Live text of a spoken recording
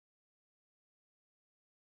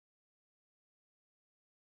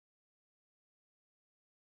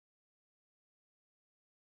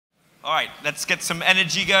All right, let's get some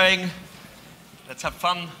energy going. Let's have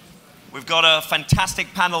fun. We've got a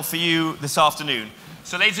fantastic panel for you this afternoon.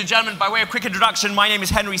 So ladies and gentlemen, by way of quick introduction, my name is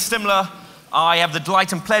Henry Stimler. I have the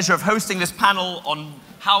delight and pleasure of hosting this panel on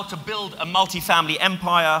how to build a multifamily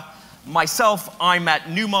empire. Myself, I'm at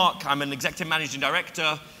Newmark. I'm an executive managing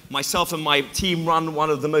director. Myself and my team run one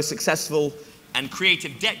of the most successful and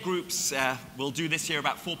creative debt groups. We'll do this year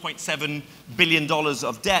about $4.7 billion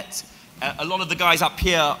of debt. A lot of the guys up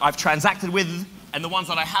here I've transacted with, and the ones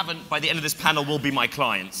that I haven't, by the end of this panel, will be my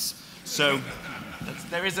clients. So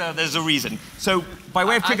there's a reason. So by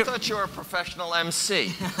way of I thought you were a professional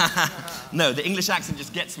MC. No, the English accent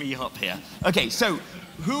just gets me up here. Okay, so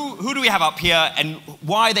who do we have up here, and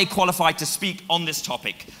why are they qualified to speak on this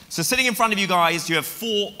topic? So sitting in front of you guys, you have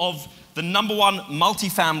four of the #1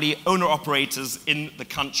 multifamily owner-operators in the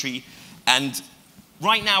country. And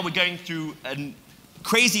right now we're going through a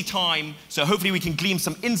crazy time, so hopefully we can glean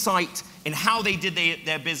some insight in how they did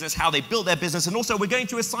their business, how they built their business, and also we're going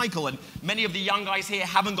through a cycle, and many of the young guys here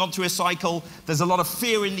haven't gone through a cycle. There's a lot of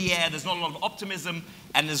fear in the air, there's not a lot of optimism,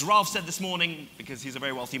 and as Ralph said this morning, because he's a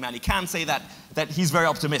very wealthy man, he can say that he's very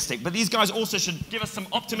optimistic. But these guys also should give us some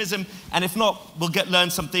optimism, and if not, we'll learn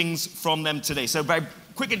some things from them today. So very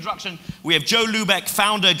quick introduction, we have Joe Lubeck,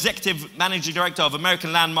 founder, executive managing director of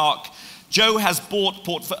American Landmark. Joe has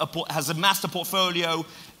amassed a portfolio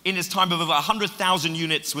in his time of over 100,000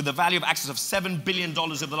 units with a value of excess of $7 billion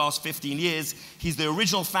over the last 15 years. He's the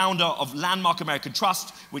original founder of Landmark American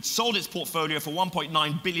Trust, which sold its portfolio for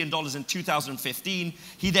 $1.9 billion in 2015.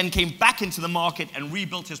 He then came back into the market and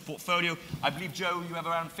rebuilt his portfolio. I believe, Joe, you have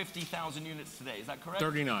around 50,000 units today. Is that correct?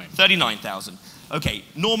 39. 39,000. Okay.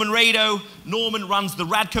 Norman Radow. Norman runs the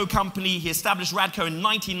Radco company. He established Radco in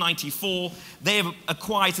 1994. They have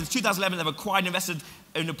acquired, since 2011, they've acquired and invested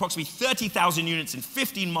in approximately 30,000 units in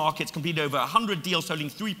 15 markets, completed over 100 deals totaling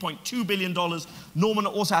 $3.2 billion. Norman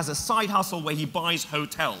also has a side hustle where he buys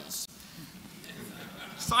hotels.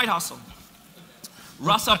 Side hustle.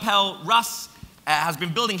 Russ Appel. Russ has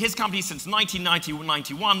been building his company since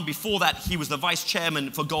 1991. Before that, he was the vice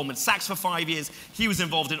chairman for Goldman Sachs for 5 years. He was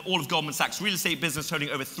involved in all of Goldman Sachs' real estate business,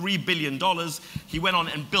 totaling over $3 billion. He went on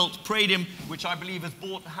and built Praedium, which I believe has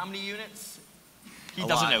bought how many units? He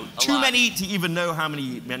doesn't know. Too many to even know how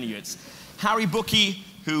many units. Harry Bookey,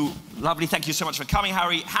 who, lovely, thank you so much for coming,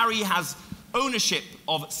 Harry. Harry has ownership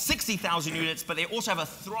of 60,000 units, but they also have a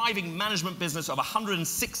thriving management business of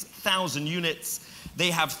 106,000 units.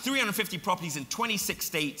 They have 350 properties in 26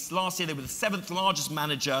 states. Last year, they were the 7th largest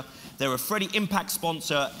manager. They're a Freddie Impact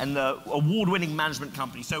sponsor and the award-winning management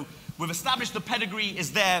company. So we've established the pedigree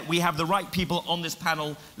is there. We have the right people on this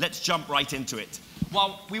panel. Let's jump right into it.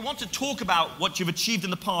 While we want to talk about what you've achieved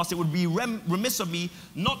in the past, it would be remiss of me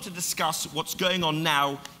not to discuss what's going on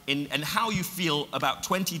now and how you feel about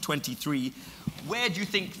 2023. Where do you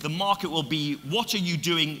think the market will be? What are you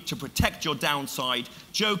doing to protect your downside?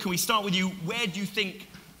 Joe, can we start with you? Where do you think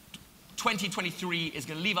 2023 is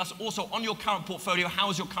going to leave us? Also, on your current portfolio, how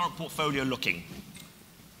is your current portfolio looking?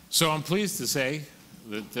 So I'm pleased to say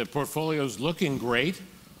that the portfolio is looking great.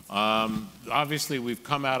 Obviously, we've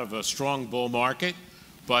come out of a strong bull market,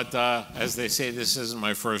 but as they say, this isn't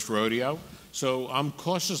my first rodeo. So I'm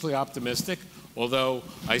cautiously optimistic, although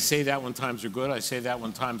I say that when times are good, I say that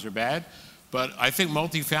when times are bad. But I think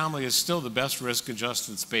multifamily is still the best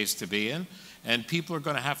risk-adjusted space to be in, and people are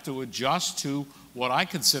going to have to adjust to what I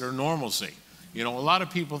consider normalcy. You know, a lot of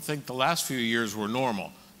people think the last few years were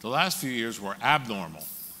normal. The last few years were abnormal.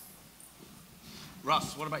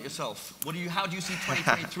 Russ, what about yourself? How do you see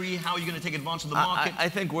 2023? How are you going to take advantage of the market? I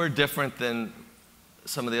think we're different than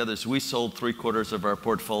some of the others. We sold 3/4 of our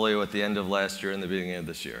portfolio at the end of last year and the beginning of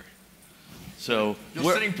this year. So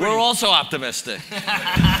we're also optimistic.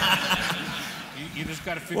 You just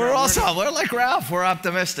got to figure out. We're like Ralph. We're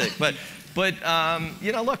optimistic, but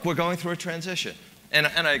you know, look, we're going through a transition, and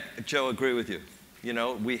I, Joe, agree with you. You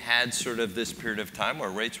know, we had sort of this period of time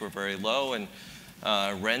where rates were very low and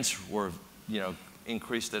rents were, you know,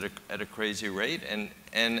 increased at a crazy rate,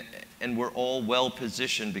 and we're all well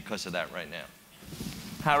positioned because of that right now.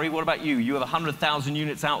 Harry, what about you? You have 100,000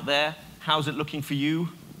 units out there. How's it looking for you?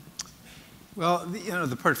 Well, you know,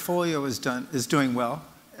 the portfolio is doing well,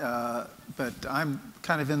 but I'm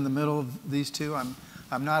kind of in the middle of these two.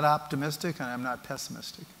 I'm not optimistic and I'm not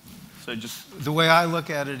pessimistic. So just the way I look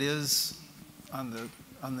at it is, on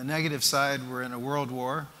the negative side, we're in a world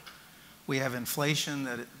war. We have inflation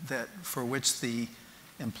that for which the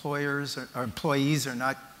employees are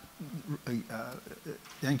not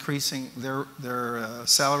increasing their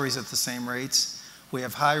salaries at the same rates. We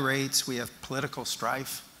have high rates. We have political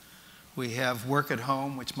strife. We have work at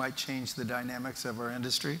home, which might change the dynamics of our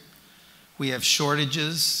industry. We have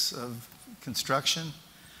shortages of construction.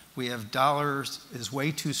 We have dollars is way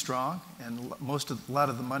too strong, and a lot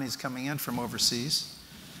of the money is coming in from overseas.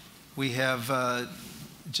 We have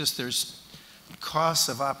there's costs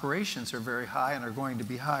of operations are very high and are going to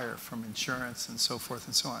be higher from insurance and so forth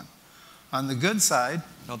and so on. On the good side,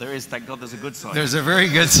 oh, there is. Thank God, there's a good side. There's a very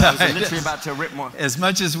good side. I was literally about to rip more. As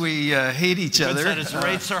much as we hate each other,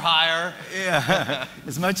 rates are higher. Yeah.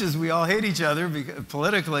 As much as we all hate each other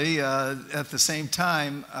politically, at the same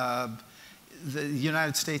time, the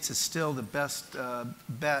United States is still the best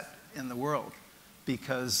bet in the world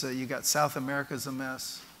because you got South America's a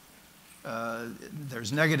mess.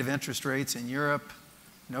 There's negative interest rates in Europe.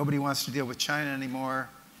 Nobody wants to deal with China anymore,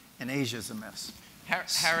 and Asia's a mess.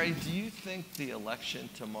 Harry, do you think the election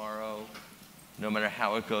tomorrow, no matter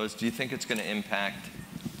how it goes, do you think it's going to impact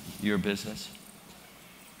your business?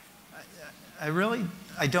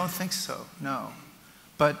 I don't think so, no.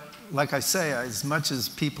 But like I say, as much as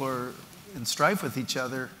people are in strife with each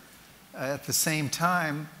other, at the same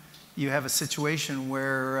time, you have a situation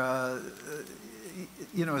where,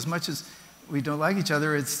 as much as we don't like each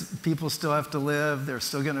other, people still have to live, they're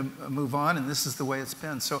still going to move on, and this is the way it's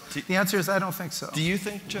been. So the answer is I don't think so. Do you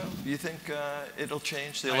think, Joe? Do you think it'll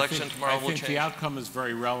change? The election tomorrow will change? I think the outcome is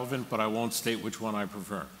very relevant, but I won't state which one I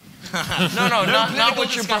prefer. No, not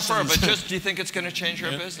what you prefer, but just do you think it's going to change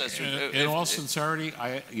your business? In all sincerity,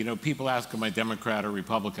 people ask am I Democrat or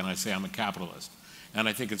Republican, I say I'm a capitalist. And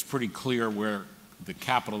I think it's pretty clear where the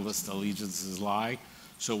capitalist allegiances lie.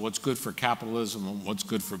 So what's good for capitalism and what's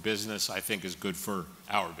good for business, I think is good for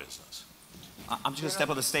our business. I'm just going to step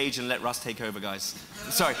on the stage and let Russ take over, guys.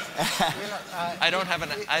 Sorry. I don't have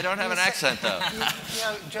an accent, though.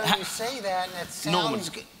 Joe, you say that, and it sounds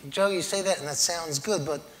good. Joe, you say that, and that sounds good,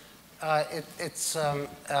 but it's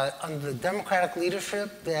under the Democratic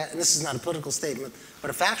leadership, and this is not a political statement,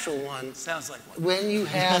 but a factual one. Sounds like one. When you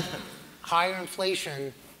have higher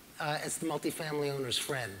inflation, it's the multifamily owner's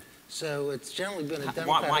friend. So it's generally been a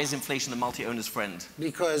Democratic... Why is inflation the multi-owner's friend?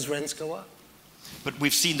 Because rents go up. But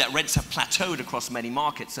we've seen that rents have plateaued across many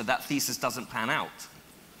markets, so that thesis doesn't pan out.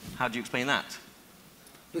 How do you explain that?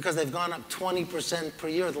 Because they've gone up 20% per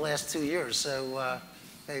year the last 2 years, so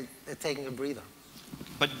they're taking a breather.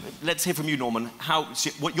 But let's hear from you, Norman.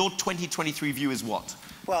 What your 2023 view is what?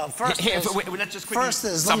 Well, first let's just quickly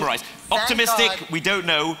summarize. Optimistic, we don't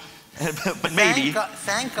know. But maybe.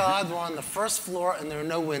 Thank God we're on the first floor and there are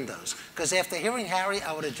no windows. Because after hearing Harry,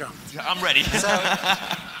 I would have jumped. I'm ready.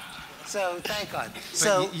 So thank God.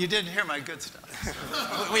 But you didn't hear my good stuff.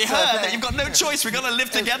 We heard that you've got no choice. We've got to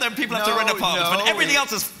live together and people have to rent apartments. But everything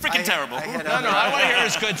else is freaking terrible. I want to hear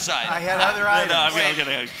his good side. I had other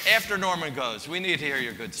items. After Norman goes, we need to hear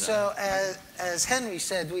your good side. So as Henry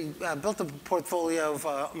said, we built a portfolio of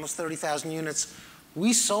almost 30,000 units.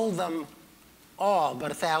 We sold them all but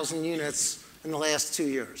 1,000 units in the last 2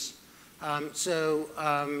 years. No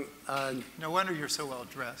wonder you're so well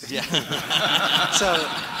dressed. Yeah.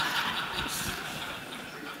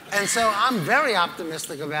 So I'm very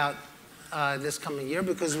optimistic about this coming year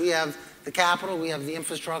because we have the capital, we have the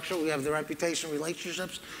infrastructure, we have the reputation,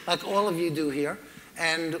 relationships, like all of you do here,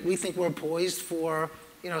 and we think we're poised for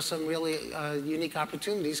some really unique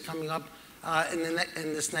opportunities coming up in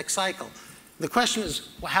this next cycle. The question is,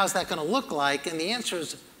 well, how's that going to look like? And the answer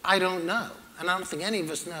is, I don't know. And I don't think any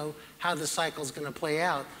of us know how the cycle is going to play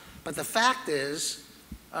out. But the fact is,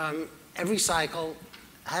 every cycle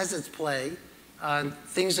has its play.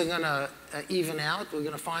 Things are going to even out. We're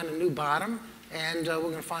going to find a new bottom, and we're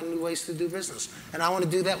going to find new ways to do business. And I want to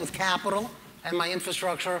do that with capital and my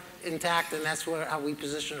infrastructure intact, and that's how we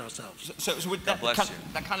position ourselves. So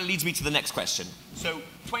that kind of leads me to the next question. So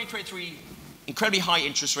 2023, incredibly high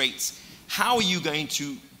interest rates. How are you going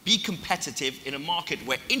to be competitive in a market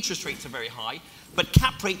where interest rates are very high, but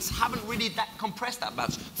cap rates haven't really compressed that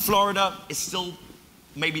much? Florida is still,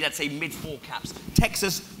 maybe let's say mid-4 caps.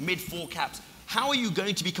 Texas, mid-4 caps. How are you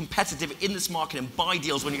going to be competitive in this market and buy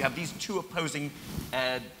deals when you have these two opposing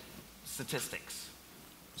statistics?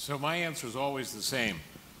 So my answer is always the same: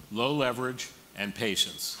 low leverage and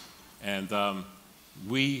patience. And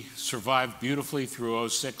we survived beautifully through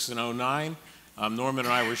 06 and 09. Norman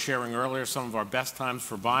and I were sharing earlier some of our best times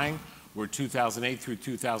for buying were 2008 through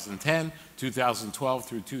 2010, 2012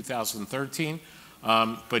 through 2013.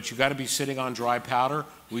 But you got to be sitting on dry powder.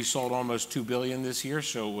 We sold almost $2 billion this year,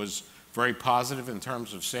 so it was very positive in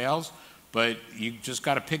terms of sales. But you just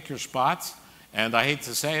got to pick your spots. And I hate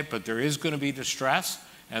to say it, but there is going to be distress,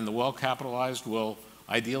 and the well-capitalized will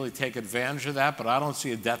ideally take advantage of that. But I don't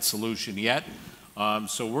see a debt solution yet.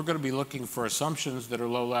 So we're going to be looking for assumptions that are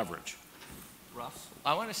low leverage. Russ,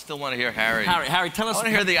 still want to hear Harry. Harry, tell us. I want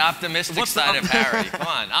to hear the optimistic side of Harry. Come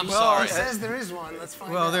on, I'm sorry. It says there is one. Let's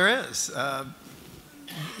find out. Well, there is.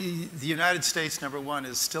 The United States, number one,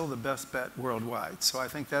 is still the best bet worldwide. So I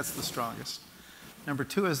think that's the strongest. Number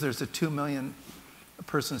two is there's a 2 million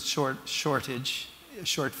person shortfall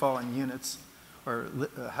in units or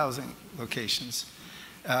housing locations,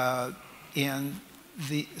 and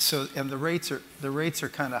the rates are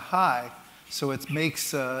kind of high, so it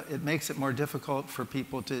makes it more difficult for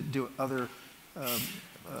people to do other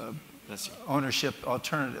ownership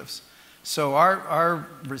alternatives. So our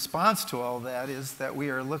response to all that is that we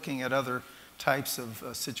are looking at other types of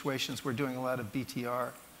situations. We're doing a lot of BTR.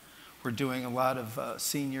 We're doing a lot of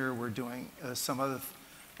senior. We're doing some other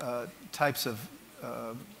types of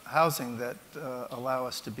housing that allow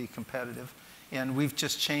us to be competitive. And we've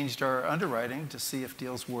just changed our underwriting to see if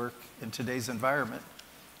deals work in today's environment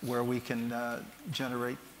where we can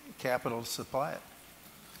generate capital to supply it.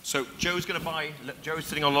 So Joe's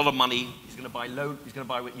sitting on a lot of money. He's going to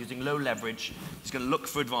buy using low leverage. He's going to look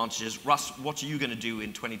for advantages. Russ, what are you going to do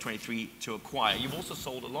in 2023 to acquire? You've also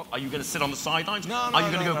sold a lot. Are you going to sit on the sidelines? No, are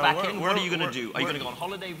you going to go back in? What are you going to do? Are you we're going to go on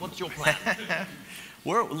holiday? What's your plan?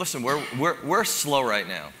 We're slow right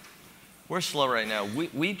now. We're slow right now.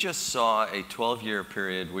 We just saw a 12-year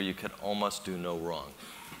period where you could almost do no wrong,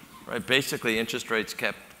 right? Basically, interest rates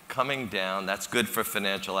kept coming down. That's good for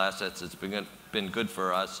financial assets. It's been good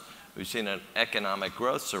for us. We've seen an economic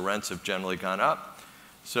growth, so rents have generally gone up.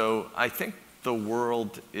 So I think the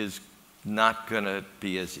world is not going to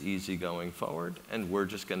be as easy going forward, and we're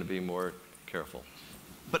just going to be more careful.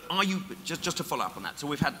 But are you, just to follow up on that, so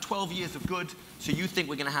we've had 12 years of good, so you think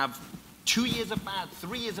we're going to have 2 years of bad,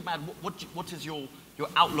 3 years of bad? What is your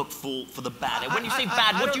outlook for the bad? And when you say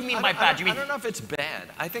bad, what do you mean by bad? I don't know if it's bad.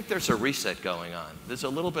 I think there's a reset going on. There's a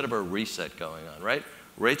little bit of a reset going on, right?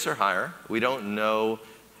 Rates are higher. We don't know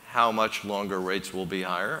how much longer rates will be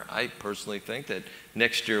higher. I personally think that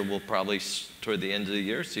next year we'll probably, toward the end of the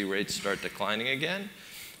year, see rates start declining again,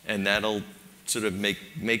 and that'll sort of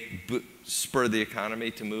spur the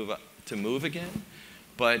economy to move again.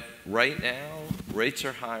 But right now, rates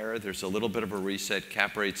are higher. There's a little bit of a reset.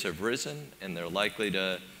 Cap rates have risen, and they're likely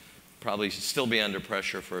to probably still be under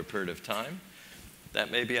pressure for a period of time.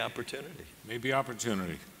 That may be opportunity. Maybe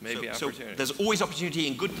opportunity. So there's always opportunity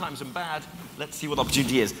in good times and bad. Let's see what the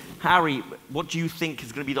opportunity is. Harry, what do you think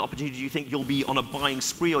is going to be the opportunity? Do you think you'll be on a buying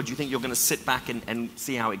spree, or do you think you're going to sit back and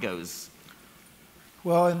see how it goes?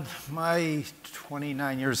 Well, in my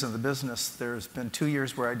 29 years in the business, there's been 2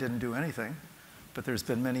 years where I didn't do anything, but there's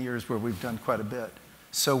been many years where we've done quite a bit.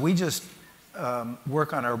 So we just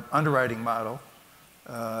work on our underwriting model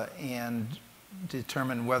and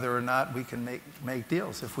determine whether or not we can make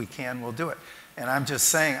deals. If we can, we'll do it. And I'm just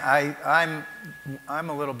saying, I'm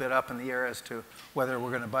a little bit up in the air as to whether we're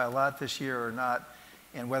going to buy a lot this year or not,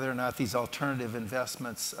 and whether or not these alternative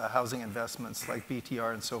investments, housing investments like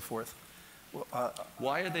BTR and so forth.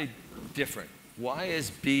 Why are they different? Why is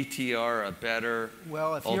BTR a better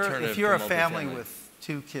alternative? If you're a family with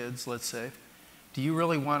 2 kids, let's say, do you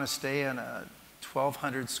really want to stay in a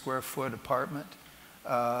 1,200 square foot apartment?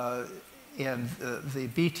 And the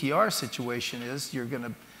BTR situation is you're going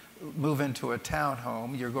to move into a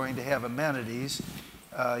townhome, you're going to have amenities,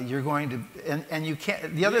 you're going to, and you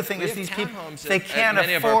can't, the other thing is these people, they can't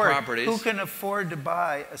afford, who can afford to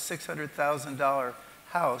buy a $600,000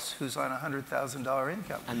 house who's on a $100,000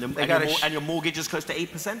 income? And your mortgage is close to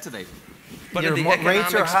 8% today. But are the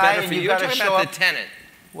economics better for you? You're talking about the tenant.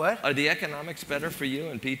 What? Are the economics better for you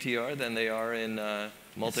in BTR than they are in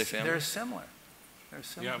multifamily? They're similar.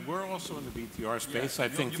 Yeah, we're also in the BTR space. I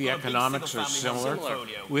think the economics are similar.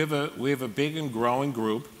 We have a big and growing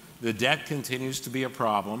group. The debt continues to be a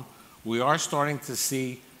problem. We are starting to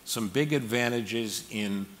see some big advantages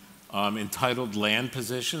in entitled land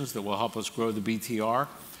positions that will help us grow the BTR,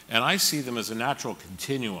 and I see them as a natural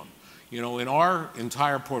continuum. You know, in our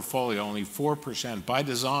entire portfolio, only 4%, by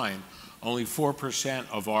design, only 4%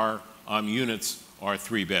 of our units are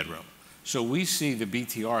 3-bedroom. So we see the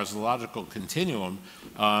BTR as a logical continuum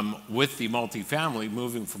with the multifamily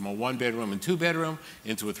moving from a 1-bedroom and 2-bedroom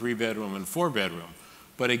into a 3-bedroom and 4-bedroom.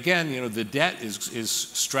 But again, you know, the debt is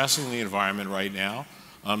stressing the environment right now.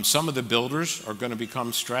 Some of the builders are going to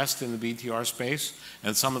become stressed in the BTR space,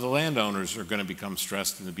 and some of the landowners are going to become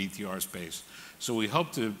stressed in the BTR space. So we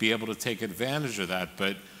hope to be able to take advantage of that.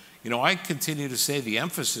 But, you know, I continue to say the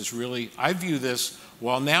emphasis really, I view this,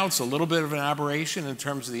 while now it's a little bit of an aberration in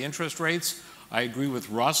terms of the interest rates, I agree with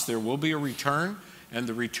Russ, there will be a return, and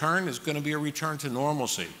the return is going to be a return to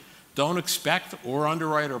normalcy. Don't expect or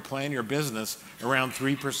underwrite or plan your business around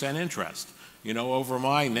 3% interest. You know, over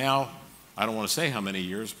my now I don't want to say how many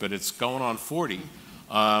years, but it's going on 40.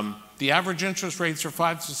 The average interest rates are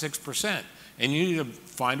 5 to 6%, and you need to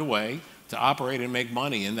find a way to operate and make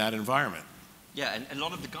money in that environment. Yeah, and a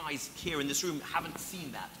lot of the guys here in this room haven't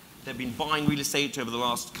seen that. They've been buying real estate over the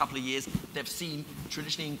last couple of years. They've seen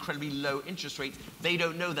traditionally incredibly low interest rates. They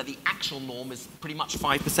don't know that the actual norm is pretty much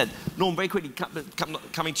 5%. Norm, very quickly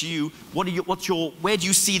coming to you, where do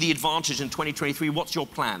you see the advantage in 2023? What's your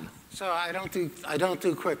plan? So I don't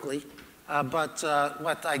do quickly, but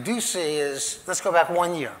what I do see is, let's go back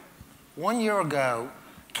 1 year. 1 year ago,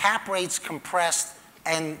 cap rates compressed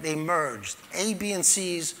and they merged. A, B, and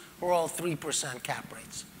C's were all 3% cap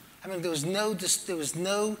rates. I mean, there was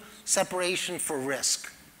no separation for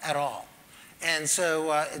risk at all. And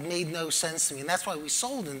so it made no sense to me. And that's why we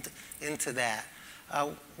sold into that.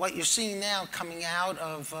 What you're seeing now coming out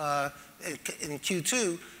of in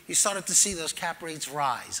Q2, you started to see those cap rates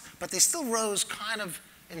rise. But they still rose kind of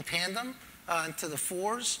in tandem into the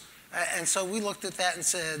 4s. And so we looked at that and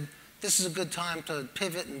said, this is a good time to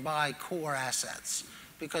pivot and buy core assets.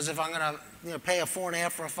 Because if I'm going to pay a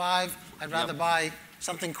 4.5 for a 5, I'd rather buy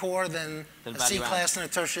something core than a C-class in a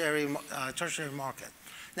tertiary market.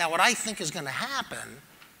 Now, what I think is going to happen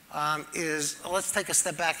is, let's take a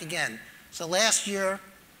step back again. So last year,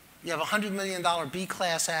 you have a $100 million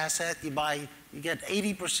B-class asset. You get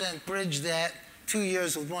 80% bridge debt, 2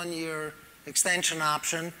 years with 1 year extension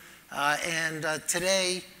option.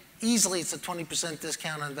 Today, easily it's a 20%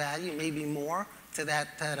 discount on value, maybe more, to that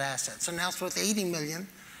asset. So now it's worth $80 million.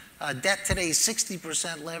 Debt today is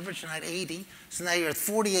 60% leverage, not 80. So now you're at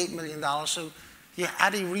 $48 million. So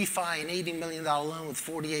how do you refi an $80 million loan with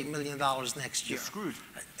 $48 million next year? You're screwed.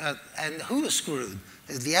 And who is screwed?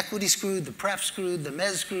 Is the equity screwed, the pref screwed, the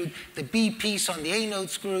mezz screwed, the B piece on the A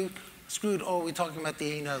note screwed, or are we talking about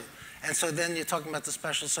the A note? And so then you're talking about the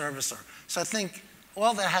special servicer. So I think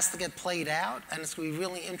all that has to get played out, and it's going to be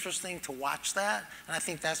really interesting to watch that, and I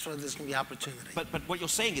think that's where there's going to be opportunity. But what you're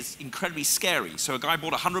saying is incredibly scary. So a guy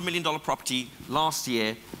bought a $100 million property last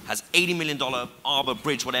year, has $80 million Arbor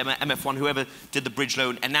Bridge, whatever, MF1, whoever did the bridge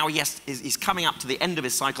loan, and now he's coming up to the end of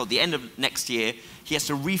his cycle, the end of next year. He has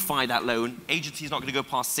to refi that loan. Agency's not going to go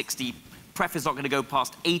past 60. Pref is not going to go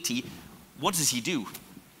past 80. What does he do?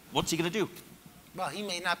 What's he going to do? Well, he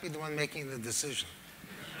may not be the one making the decision.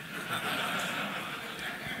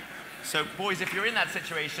 So, boys, if you're in that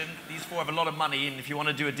situation, these four have a lot of money, and if you want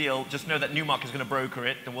to do a deal, just know that Newmark is going to broker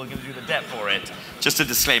it, and we're going to do the debt for it. Just a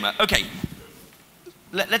disclaimer. Okay,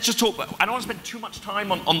 let's just talk. I don't want to spend too much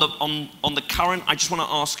time on the current. I just want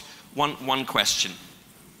to ask one question.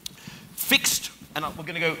 Fixed, and we're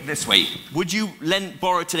going to go this way. Would you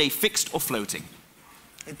borrow today fixed or floating?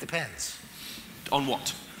 It depends. On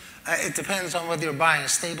what? It depends on whether you're buying a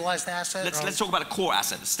stabilized asset. Let's talk about a core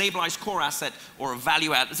asset, a stabilized core asset or a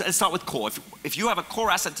value add. Let's start with core. If you have a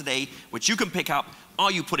core asset today, which you can pick up,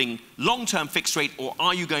 are you putting long-term fixed rate, or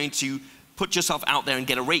are you going to put yourself out there and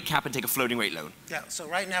get a rate cap and take a floating rate loan? Yeah, so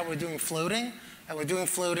right now we're doing floating, and we're doing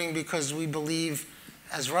floating because we believe,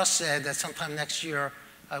 as Russ said, that sometime next year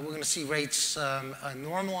we're going to see rates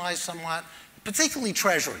normalize somewhat, particularly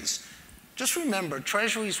treasuries. Just remember,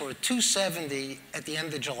 treasuries were 270 at the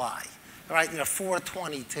end of July, right? They're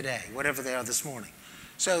 420 today, whatever they are this morning.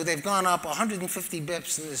 So they've gone up 150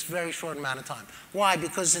 bips in this very short amount of time. Why?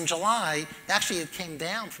 Because in July, actually it came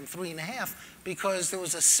down from 3.5 because there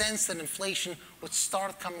was a sense that inflation would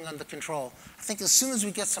start coming under control. I think as soon as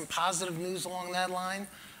we get some positive news along that line,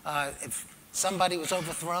 if somebody was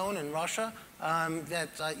overthrown in Russia,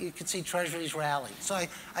 you could see treasuries rally. So I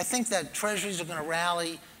think that treasuries are going to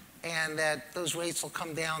rally, and that those rates will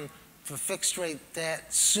come down for fixed rate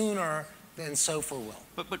debt sooner than SOFR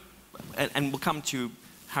will. And we'll come to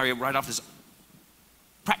Harry right after this.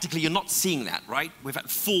 Practically, you're not seeing that, right? We've had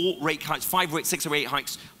 4 rate hikes, 5 rate, 6 rate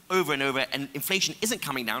hikes over and over, and inflation isn't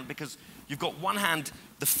coming down because you've got one hand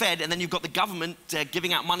the Fed, and then you've got the government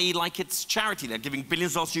giving out money like it's charity. They're giving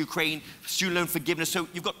billions of dollars to Ukraine, student loan forgiveness. So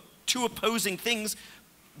you've got 2 opposing things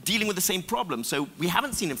dealing with the same problem. So we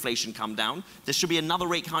haven't seen inflation come down. There should be another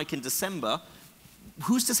rate hike in December.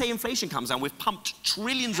 Who's to say inflation comes down? We've pumped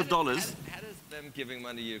trillions of dollars. How does them giving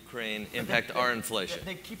money to Ukraine impact our inflation?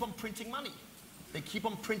 They keep on printing money. They keep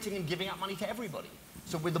on printing and giving out money to everybody.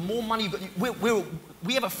 So with the more money,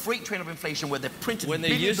 we have a freight train of inflation where they're printing when they're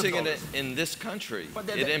billions using of dollars. it in this country,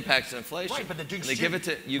 it impacts inflation. Right, but they're doing they give it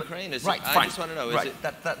to Ukraine. Right, I just want to know, is it...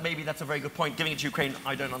 Maybe that's a very good point. Giving it to Ukraine,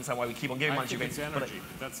 I don't understand why we keep on giving money to Ukraine. It's energy,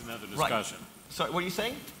 but that's another discussion. Right. So what are you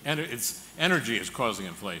saying? Energy is causing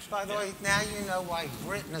inflation. By the way, now you know why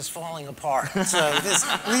Britain is falling apart. So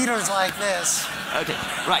leaders like this. Okay,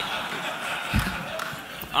 right.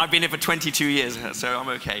 I've been here for 22 years, so I'm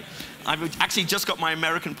okay. I've actually just got my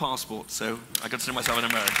American passport, so I consider myself an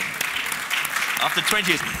American. After 20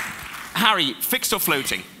 years. Harry, fixed or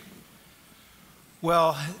floating?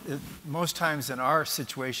 Well, most times in our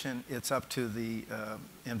situation, it's up to the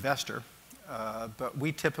investor. But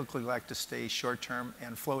we typically like to stay short-term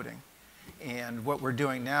and floating. And what we're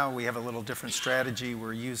doing now, we have a little different strategy.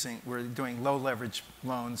 We're doing low leverage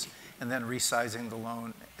loans and then resizing the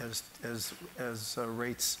loan as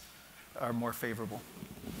rates are more favorable.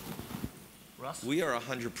 Russ? We are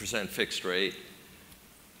 100% fixed rate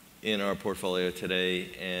in our portfolio today,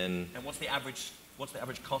 and what's the average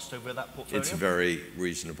cost over that portfolio? it's very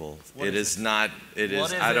reasonable. What is not. It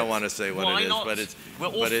is. I don't want to say what Why it is, not? but it's. We're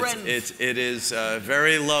all friends. It is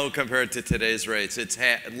very low compared to today's rates. It's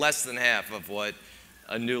less than half of what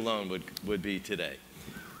a new loan would be today.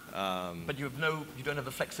 But you don't have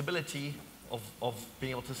the flexibility of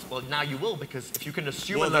being able to. Well, now you will, because if you can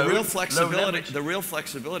assume the real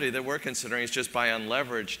flexibility that we're considering is just buy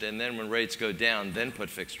unleveraged, and then when rates go down, then put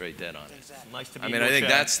fixed rate debt on it. Exactly. Nice to be. I mean, I think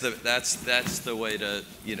that's the way to,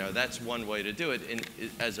 that's one way to do it,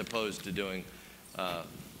 as opposed to doing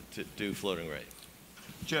to do floating rate.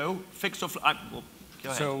 Joe, fixed or well, go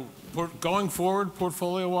ahead. So going forward,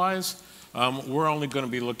 portfolio-wise, we're only going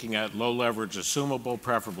to be looking at low leverage, assumable,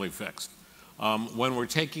 preferably fixed. When we're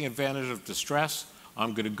taking advantage of distress,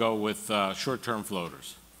 I'm going to go with short-term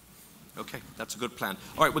floaters. Okay, that's a good plan.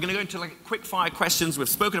 All right, we're going to go into like quick fire questions. We've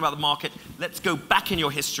spoken about the market. Let's go back in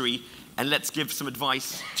your history and let's give some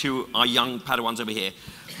advice to our young Padawans over here.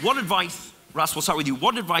 What advice, Russ, we'll start with you.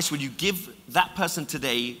 What advice would you give that person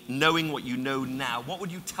today, knowing what you know now? What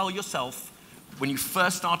would you tell yourself when you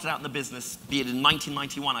first started out in the business, be it in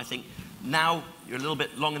 1991, I think? Now you're a little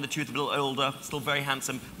bit long in the tooth, a little older, still very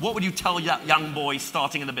handsome. What would you tell that young boy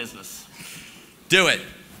starting in the business? Do it.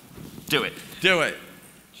 Do it. Do it.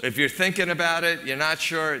 If you're thinking about it, you're not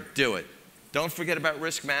sure, do it. Don't forget about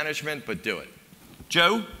risk management, but do it.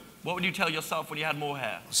 Joe, what would you tell yourself when you had more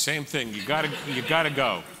hair? Same thing. You got to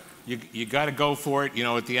go. You got to go for it.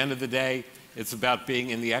 At the end of the day, it's about being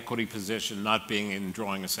in the equity position, not being in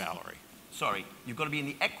drawing a salary. Sorry, you've got to be in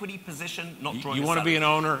the equity position, not drawing a salary. You want to be an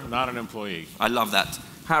owner, not an employee. I love that.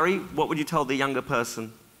 Harry, what would you tell the younger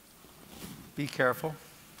person? Be careful,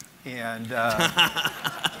 and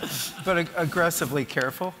but aggressively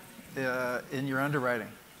careful in your underwriting,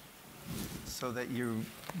 so that your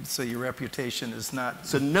reputation is not.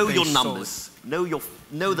 So know your based numbers.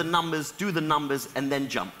 Know the numbers. Do the numbers, and then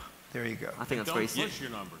jump. There you go. I think that's very Don't push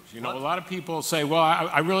your numbers. A lot of people say, well,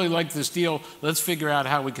 I really like this deal. Let's figure out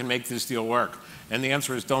how we can make this deal work. And the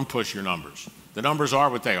answer is don't push your numbers. The numbers are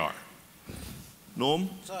what they are. Norm?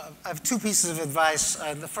 So I have two pieces of advice.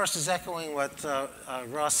 The first is echoing what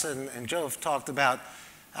Russ and Joe have talked about,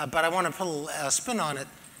 but I want to put a spin on it.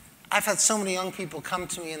 I've had so many young people come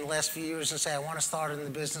to me in the last few years and say, I want to start in the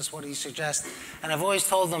business, what do you suggest? And I've always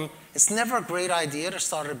told them, it's never a great idea to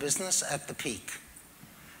start a business at the peak.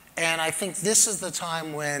 And I think this is the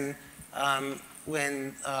time when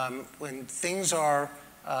things are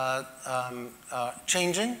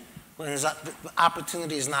changing, when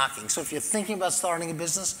opportunity is knocking. So if you're thinking about starting a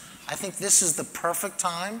business, I think this is the perfect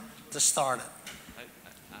time to start it.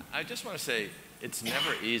 I just want to say, it's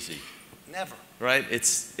never easy. Never. Right?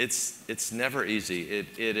 It's never easy.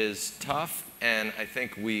 It is tough, and I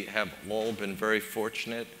think we have all been very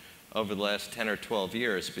fortunate over the last 10 or 12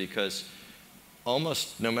 years, because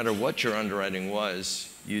almost no matter what your underwriting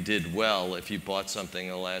was, you did well if you bought something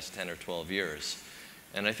in the last 10 or 12 years.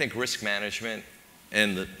 And I think risk management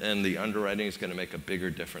and the underwriting is going to make a bigger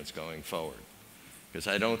difference going forward. Because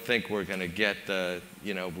I don't think we're going to get the,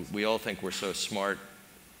 we all think we're so smart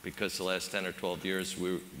because the last 10 or 12 years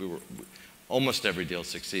almost every deal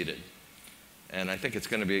succeeded. And I think it's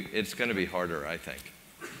going to be harder, I think,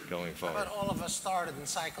 going forward. But all of us started in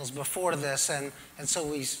cycles before this, and so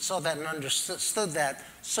we saw that and understood that.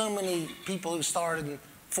 So many people who started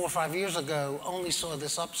 4 or 5 years ago only saw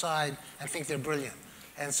this upside and think they're brilliant.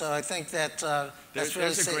 And so I think that that's really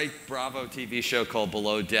there's a great Bravo TV show called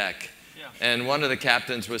Below Deck. Yeah. And one of the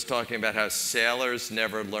captains was talking about how sailors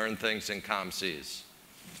never learn things in calm seas.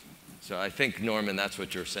 So I think, Norman, that's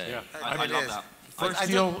what you're saying. Yeah, I love that.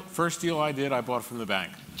 First deal I did, I bought from the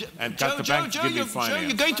bank. And got the bank to give me finance. Joe,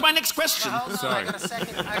 you're going to my next question. Sorry.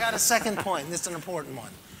 I got a second point, and this is an important one.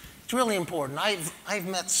 It's really important. I've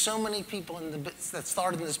met so many people that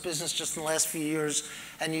started in this business just in the last few years,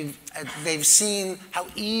 and they've seen how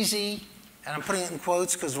easy, and I'm putting it in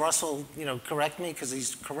quotes because Russell, correct me because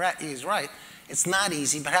he's correct, he's right. It's not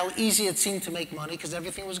easy, but how easy it seemed to make money because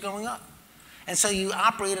everything was going up. And so you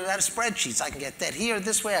operate it out of spreadsheets. I can get debt here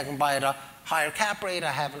this way. I can buy at a higher cap rate.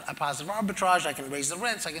 I have a positive arbitrage. I can raise the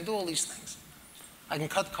rents. I can do all these things. I can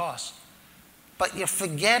cut costs. But you're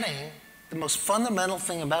forgetting the most fundamental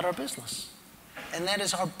thing about our business. And that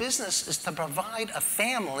is our business is to provide a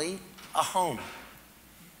family a home.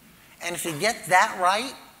 And if you get that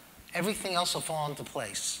right, everything else will fall into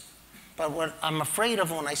place. But what I'm afraid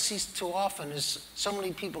of when I see too often is so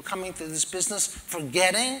many people coming to this business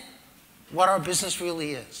forgetting what our business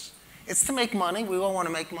really is. It's to make money. We all want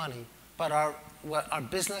to make money. But our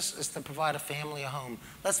business is to provide a family a home.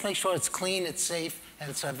 Let's make sure it's clean, it's safe, and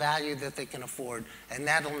it's a value that they can afford. And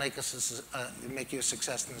that'll make you a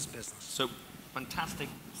success in this business. So, fantastic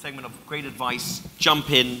segment of great advice. Jump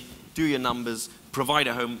in, do your numbers, provide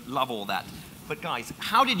a home, love all that. But guys,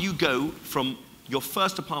 how did you go from your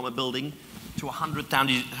first apartment building to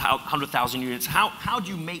 100,000 units? How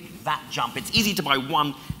do you make that jump? It's easy to buy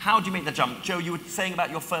one. How do you make that jump? Joe, you were saying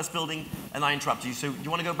about your first building, and I interrupted you. So do you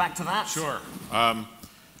want to go back to that? Sure.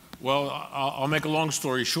 Well, I'll make a long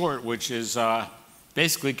story short, which is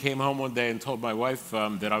basically came home one day and told my wife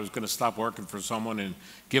that I was going to stop working for someone and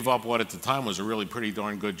give up what at the time was a really pretty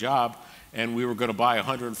darn good job. And we were going to buy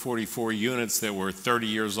 144 units that were 30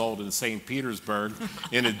 years old in St. Petersburg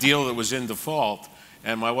in a deal that was in default.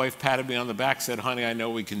 And my wife patted me on the back, said, honey, I know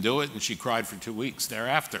we can do it. And she cried for 2 weeks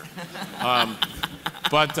thereafter. You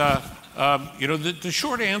know, the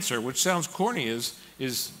short answer, which sounds corny,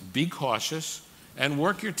 is be cautious and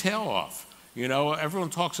work your tail off. You know, everyone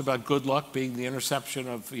talks about good luck being the intersection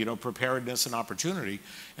of, you know, preparedness and opportunity.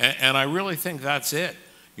 And I really think that's it.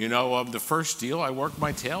 You know, the first deal, I worked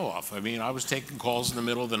my tail off. I mean, I was taking calls in the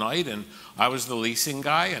middle of the night, and I was the leasing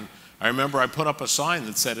guy. And I remember I put up a sign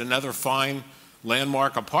that said, another fine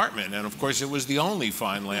landmark apartment. And of course, it was the only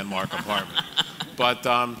fine landmark apartment. But,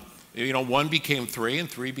 you know, 1 became 3, and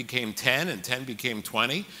 3 became 10, and 10 became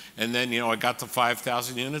 20. And then, you know, I got to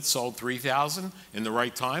 5,000 units, sold 3,000 in the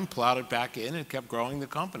right time, plowed it back in, and kept growing the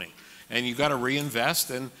company. And you got to reinvest.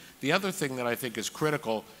 And the other thing that I think is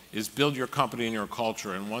critical is build your company and your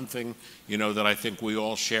culture. And one thing, you know, that I think we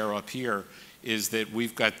all share up here is that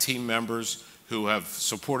we've got team members who have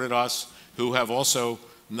supported us, who have also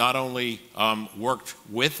not only worked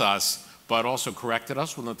with us, but also corrected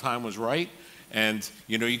us when the time was right. And,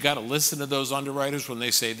 you know, you got to listen to those underwriters when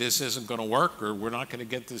they say this isn't going to work or we're not going to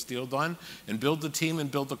get this deal done, and build the team and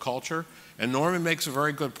build the culture. And Norman makes a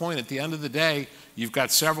very good point. At the end of the day, you've got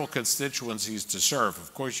several constituencies to serve.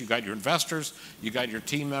 Of course, you got your investors, you got your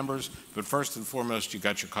team members, but first and foremost, you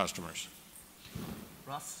got your customers.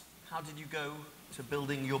 Russ, how did you go to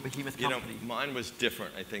building your behemoth company? You know, mine was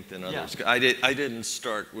different, I think, than others. Yeah. I didn't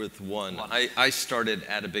start with one. I started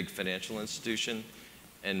at a big financial institution,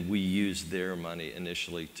 and we used their money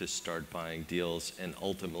initially to start buying deals and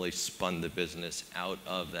ultimately spun the business out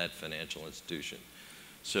of that financial institution.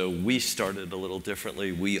 So we started a little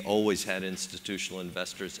differently. We always had institutional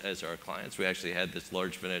investors as our clients. We actually had this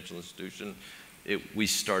large financial institution. We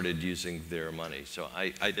started using their money. So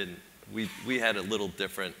we had a little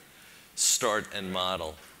different start and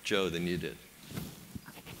model, Joe, than you did.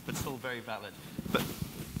 But still very valid. But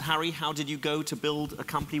Harry, how did you go to build a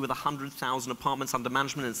company with 100,000 apartments under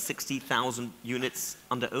management and 60,000 units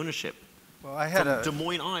under ownership? Well, I had Des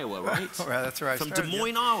Moines, Iowa, right? Right, that's where I started. From Des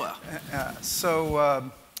Moines, Iowa.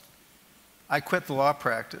 So I quit the law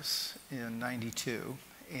practice in '92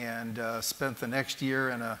 and spent the next year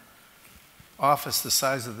in an office the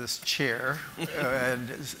size of this chair and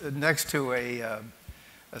next to a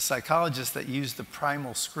psychologist that used the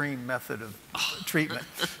primal scream method of treatment.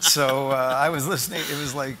 So I was listening. It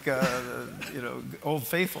was like, you know, Old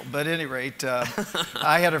Faithful. But at any rate,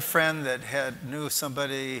 I had a friend that knew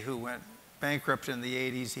somebody who went bankrupt in the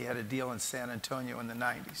 80s. He had a deal in San Antonio in the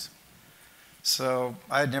 90s. So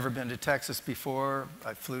I had never been to Texas before.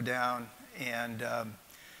 I flew down and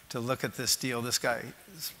to look at this deal. This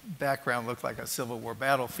guy's background looked like a Civil War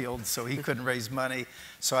battlefield, so he couldn't raise money.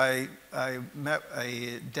 So I met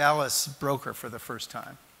a Dallas broker for the first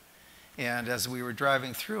time. And as we were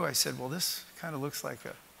driving through, I said, well, this kind of looks like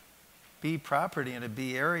a B property in a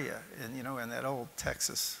B area. And, you know, in that old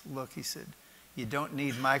Texas look, he said, you don't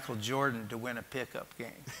need Michael Jordan to win a pickup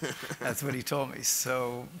game. That's what he told me.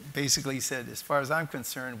 So basically he said, as far as I'm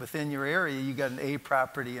concerned, within your area, you got an A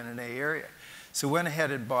property in an A area. So went ahead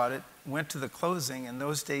and bought it, went to the closing. In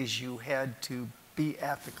those days, you had to be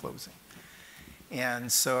at the closing. And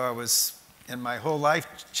so I was, and my whole life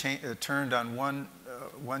turned on one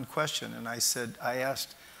question. And I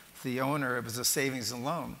asked the owner, it was a savings and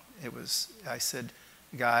loan. I said,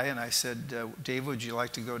 Dave, would you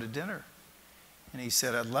like to go to dinner? And he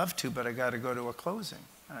said, I'd love to, but I got to go to a closing.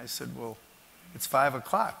 And I said, well, It's 5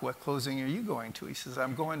 o'clock. What closing are you going to? He says,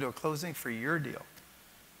 I'm going to a closing for your deal.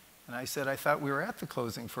 And I said, I thought we were at the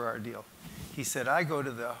closing for our deal. He said, I go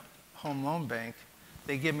to the home loan bank.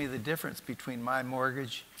 They give me the difference between my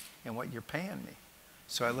mortgage and what you're paying me.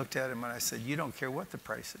 So I looked at him and I said, you don't care what the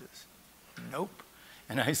price it is? Nope.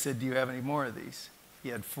 And I said, do you have any more of these? He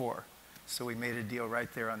had 4. So we made a deal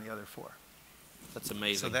right there on the other 4. That's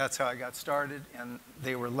amazing. So that's how I got started, and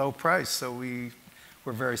they were low price, so we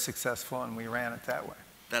were very successful, and we ran it that way.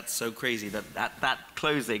 That's so crazy that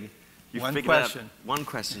closing, you One figured question. out one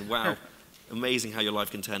question. Wow, amazing how your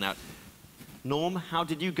life can turn out. Norm, how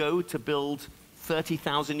did you go to build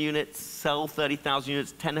 30,000 units, sell 30,000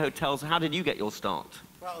 units, 10 hotels? How did you get your start?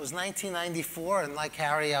 Well, it was 1994, and like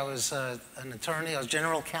Harry, I was an attorney. I was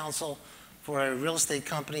general counsel for a real estate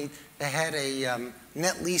company. They had a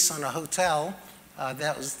net lease on a hotel.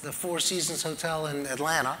 That was the Four Seasons Hotel in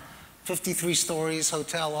Atlanta, 53 stories,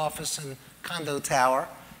 hotel, office, and condo tower.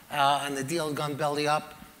 And the deal had gone belly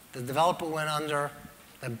up. The developer went under.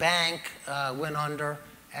 The bank went under.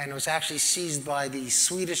 And it was actually seized by the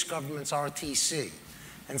Swedish government's RTC.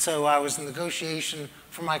 And so I was in negotiation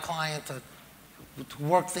for my client to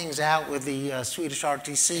work things out with the Swedish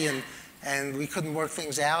RTC, and we couldn't work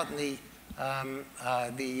things out. And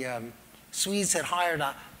the Swedes had hired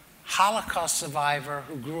a Holocaust survivor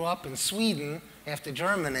who grew up in Sweden after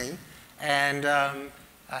Germany, and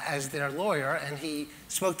as their lawyer, and he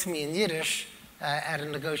spoke to me in Yiddish at a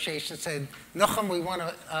negotiation, said, "Nochem, we want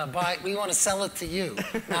to sell it to you,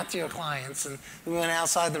 not to your clients." And we went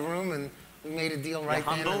outside the room and we made a deal right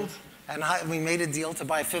then. And we made a deal to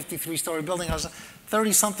buy a 53-story building. I was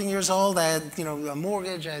 30-something years old. I had, a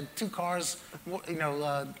mortgage. I had 2 cars,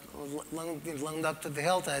 loaned up to the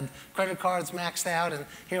hilt. I had credit cards maxed out, and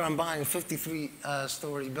here I'm buying a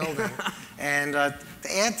 53-story building. And to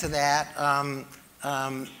add to that,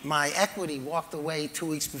 my equity walked away 2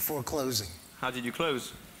 weeks before closing. How did you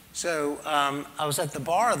close? So I was at the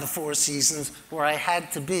bar of the Four Seasons where I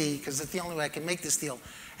had to be, because it's the only way I can make this deal.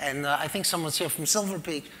 And I think someone's here from Silver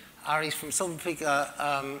Peak. Ari's from Silver Peak.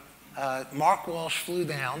 Mark Walsh flew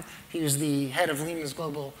down. He was the head of Lehman's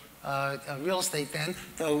Global Real Estate then,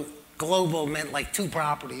 though global meant like 2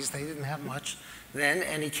 properties. They didn't have much then.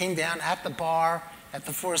 And he came down at the bar at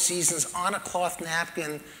the Four Seasons on a cloth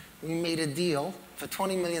napkin. We made a deal for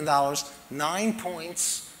 $20 million, 9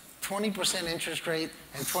 points, 20% interest rate,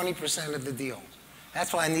 and 20% of the deal.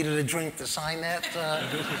 That's why I needed a drink to sign that.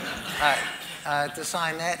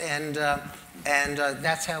 And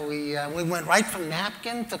that's how we went right from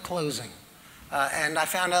napkin to closing. And I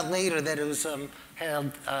found out later that it was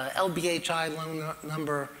had LBHI loan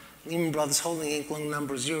number, Lehman Brothers Holding Inc. loan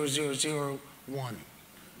number 0001.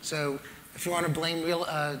 So if you want to blame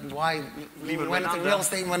why Lehman went into real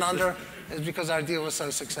estate and went under, it's because our deal was so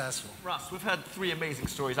successful. Russ, we've heard 3 amazing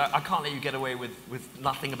stories. I can't let you get away with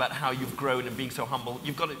nothing about how you've grown and being so humble.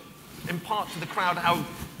 You've got to impart to the crowd how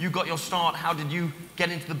you got your start. How did you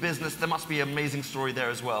get into the business? There must be an amazing story there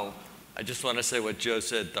as well. I just want to say what Joe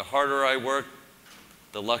said. The harder I work,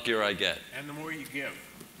 the luckier I get. And the more you give.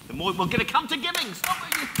 The more we're going to come to giving. Stop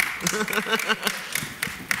it.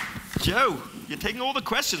 Joe, you're taking all the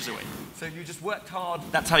questions away. So you just worked hard.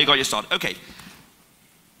 That's how you got your start. Okay.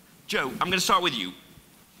 Joe, I'm going to start with you.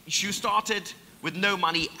 You started with no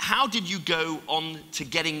money. How did you go on to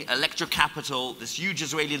getting Electra Capital, this huge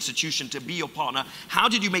Israeli institution, to be your partner? How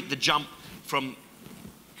did you make the jump from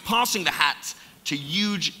passing the hat to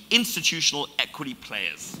huge institutional equity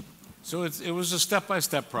players? So it was a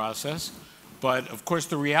step-by-step process, but of course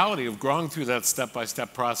the reality of growing through that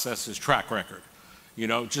step-by-step process is track record.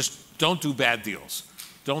 Just don't do bad deals.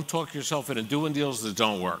 Don't talk yourself into doing deals that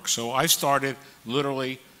don't work. So I started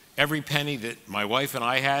literally every penny that my wife and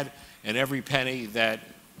I had, and every penny that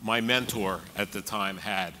my mentor at the time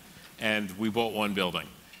had, and we bought 1 building.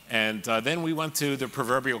 And then we went to the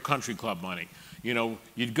proverbial country club money.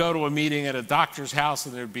 You'd go to a meeting at a doctor's house,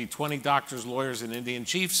 and there'd be 20 doctors, lawyers, and Indian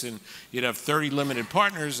chiefs, and you'd have 30 limited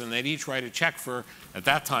partners, and they'd each write a check for, at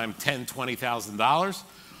that time, $10,000, $20,000.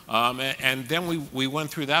 And then we went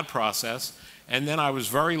through that process, and then I was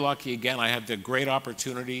very lucky. Again, I had the great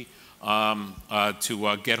opportunity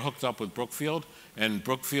to get hooked up with Brookfield, and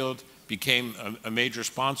Brookfield became a major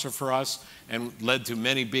sponsor for us and led to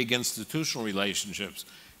many big institutional relationships.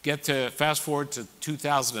 Fast forward to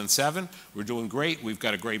 2007, we're doing great. We've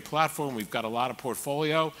got a great platform. We've got a lot of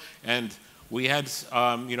portfolio, and we had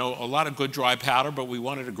a lot of good dry powder, but we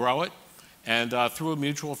wanted to grow it. And through a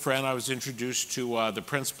mutual friend, I was introduced to the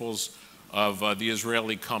principals of the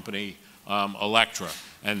Israeli company Electra,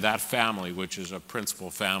 and that family, which is a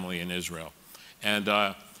principal family in Israel.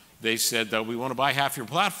 And they said, we want to buy half your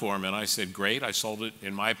platform. And I said, great. I sold it,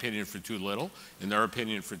 in my opinion, for too little, in their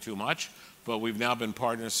opinion, for too much. But we've now been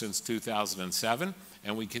partners since 2007,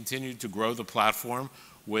 and we continue to grow the platform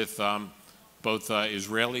with both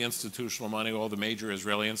Israeli institutional money, all the major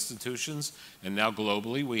Israeli institutions, and now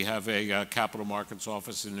globally. We have a capital markets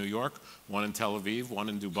office in New York, one in Tel Aviv, one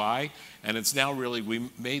in Dubai, and it's now really, we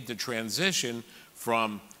made the transition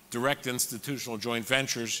from direct institutional joint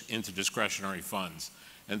ventures into discretionary funds.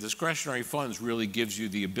 And discretionary funds really gives you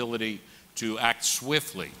the ability to act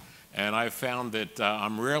swiftly. And I've found that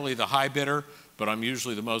I'm rarely the high bidder, but I'm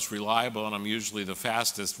usually the most reliable, and I'm usually the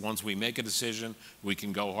fastest. Once we make a decision, we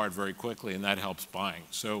can go hard very quickly, and that helps buying.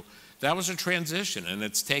 So that was a transition, and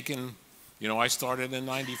it's taken, you know, I started in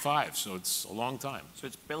 '95, so it's a long time. So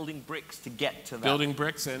it's building bricks to get to that. Building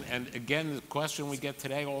bricks, and again, the question we get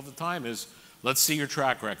today all the time is, let's see your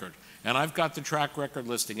track record. And I've got the track record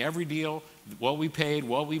listing every deal, what we paid,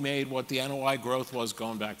 what we made, what the NOI growth was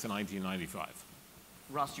going back to 1995.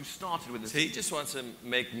 Russ, you started with this. He just wants to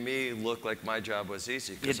make me look like my job was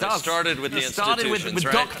easy. It does. I started with the institutions, started with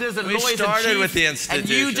right? doctors and lawyers We started and with the chiefs, institutions,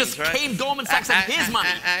 and you just came Goldman Sachs and here's money.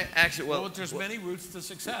 Actually, Well, there's many routes to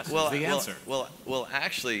success, is well, the answer. Well,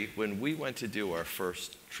 actually, when we went to do our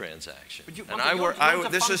first transaction, But you, and you're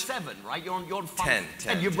on this fund is 7, right? You're on fund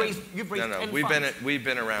 10. You've raised no, 10 we've funds.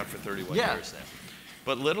 been around for 31 years now.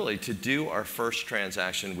 But literally, to do our first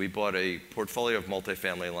transaction, we bought a portfolio of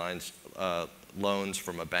multifamily loans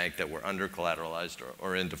from a bank that were under-collateralized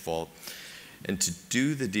or in default. And to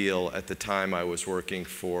do the deal, at the time I was working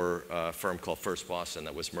for a firm called First Boston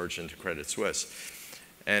that was merged into Credit Suisse.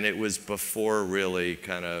 And it was before really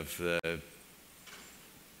kind of the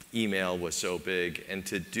email was so big. And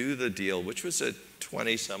to do the deal, which was a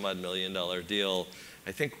 $20-some-odd million deal,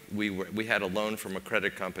 I think we had a loan from a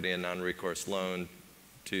credit company, a non-recourse loan,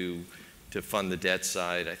 to fund the debt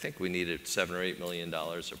side. I think we needed $7 or $8 million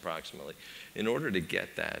approximately. In order to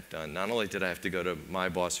get that done, not only did I have to go to my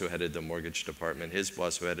boss who headed the mortgage department, his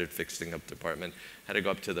boss who headed fixed income department, had to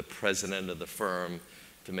go up to the president of the firm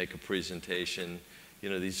to make a presentation. You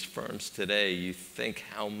know, these firms today, you think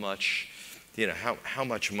how much, you know, how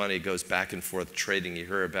much money goes back and forth trading. You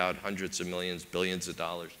hear about hundreds of millions, billions of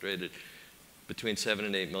dollars traded. Between $7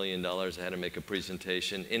 and $8 million, I had to make a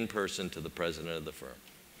presentation in person to the president of the firm.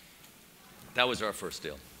 That was our first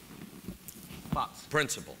deal. But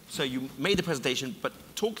Principal. So you made the presentation, but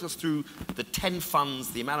talk us through the 10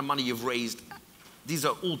 funds, the amount of money you've raised. These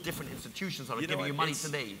are all different institutions that are giving you money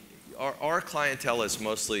today. Our clientele is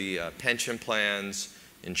mostly pension plans,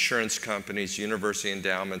 insurance companies, university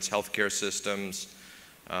endowments, healthcare systems,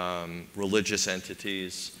 religious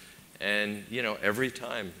entities. And, you know, every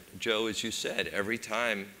time, Joe, as you said, every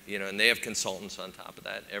time, you know, and they have consultants on top of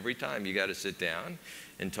that, every time you got to sit down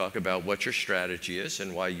and talk about what your strategy is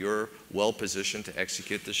and why you're well positioned to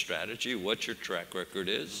execute the strategy, what your track record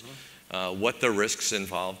is, what the risks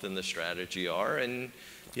involved in the strategy are. And,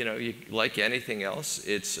 you know, like anything else,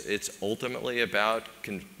 it's ultimately about,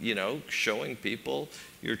 you know, showing people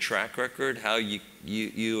your track record, how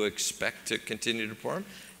you expect to continue to perform,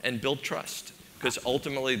 and build trust. Because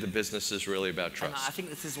ultimately, the business is really about trust. And I think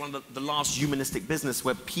this is one of the last humanistic business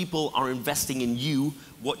where people are investing in you,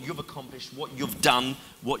 what you've accomplished, what you've done,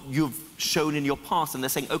 what you've shown in your past, and they're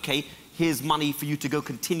saying, okay, here's money for you to go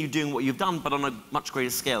continue doing what you've done, but on a much greater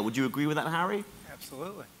scale. Would you agree with that, Harry?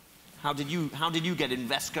 Absolutely. How did you get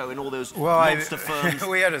Invesco and all those monster firms?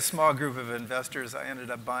 We had a small group of investors. I ended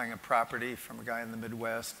up buying a property from a guy in the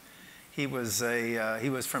Midwest. He was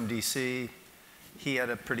from DC. He had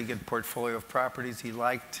a pretty good portfolio of properties. He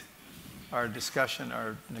liked our discussion,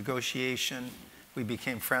 our negotiation. We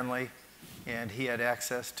became friendly, and he had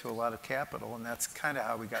access to a lot of capital, and that's kind of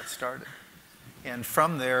how we got started. And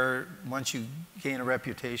from there, once you gain a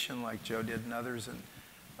reputation like Joe did and others,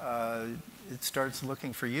 and it starts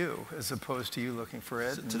looking for you as opposed to you looking for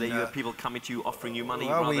it. So today you have people coming to you offering you money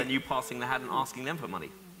well, rather than you passing the hat and asking them for money.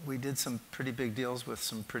 We did some pretty big deals with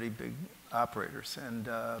some pretty big operators,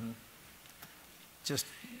 and just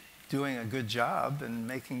doing a good job and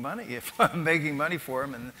making money. If I'm making money for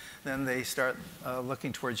them, and then they start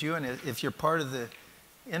looking towards you. And if you're part of the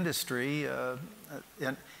industry,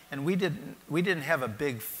 and we didn't have a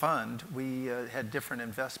big fund. We had different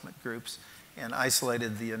investment groups and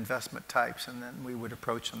isolated the investment types, and then we would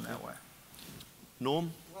approach them that way.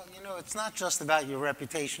 Norm? Well, you know, it's not just about your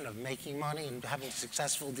reputation of making money and having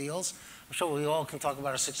successful deals. I'm sure we all can talk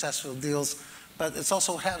about our successful deals, but it's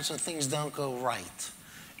also what happens when things don't go right.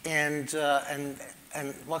 And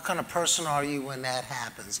what kind of person are you when that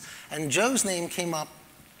happens? And Joe's name came up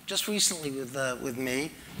just recently with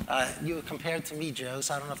me. You were compared to me, Joe,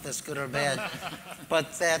 so I don't know if that's good or bad.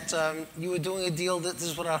 But that you were doing a deal, this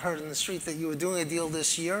is what I heard in the street, that you were doing a deal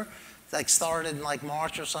this year, like started in like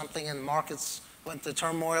March or something, and markets went to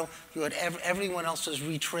turmoil. You had everyone else was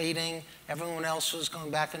retrading, everyone else was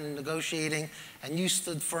going back and negotiating, and you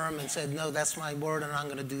stood firm and said, no, that's my word, and I'm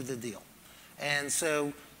going to do the deal. And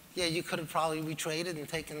so, yeah, you could have probably retraded and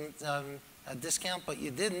taken a discount, but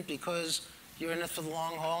you didn't, because you're in it for the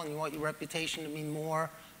long haul and you want your reputation to mean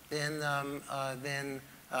more than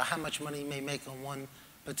how much money you may make on one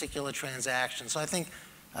particular transaction. So I think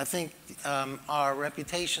our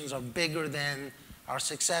reputations are bigger than our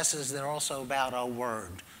successes. They're also about our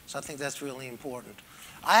word. So I think that's really important.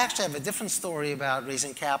 I actually have a different story about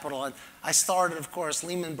raising capital. I started, of course,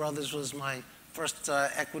 Lehman Brothers was my first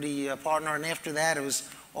equity partner, and after that it was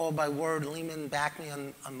all by word. Lehman backed me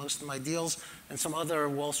on most of my deals, and some other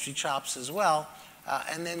Wall Street shops as well.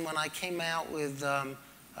 And then when I came out with the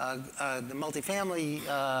multifamily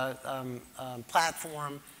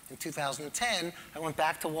platform in 2010, I went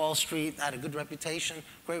back to Wall Street, had a good reputation,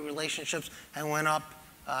 great relationships, and went up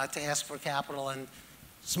to ask for capital and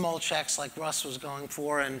small checks like Russ was going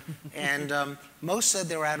for. And most said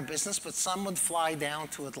they were out of business, but some would fly down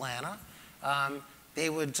to Atlanta. They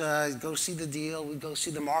would go see the deal. We'd go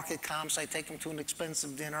see the market comps. I'd take them to an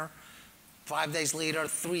expensive dinner. 5 days later,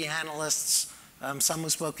 3 analysts, some who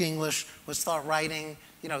spoke English, would start writing,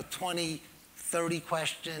 20, 30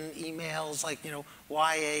 question emails like,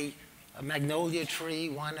 why a magnolia tree,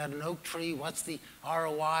 why not an oak tree? What's the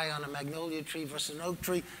ROI on a magnolia tree versus an oak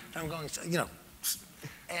tree? And I'm going,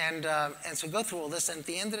 and so go through all this. And at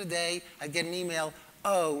the end of the day, I'd get an email,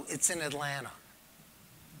 oh, it's in Atlanta.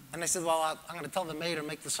 And I said, well, I'm going to tell the maid to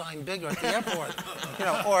make the sign bigger at the airport.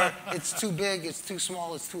 Or it's too big, it's too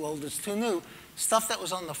small, it's too old, it's too new. Stuff that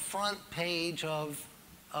was on the front page of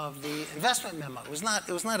the investment memo. It was not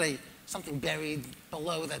something buried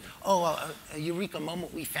below that, a eureka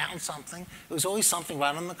moment, we found something. It was always something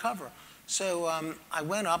right on the cover. So I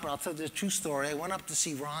went up, and I'll tell you the true story. I went up to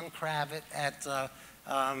see Ron Kravitz at,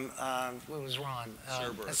 where was Ron?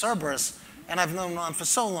 At Cerberus. And I've known Ron for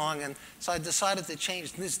so long, and so I decided to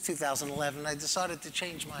change, this is 2011, I decided to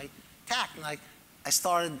change my tack. And I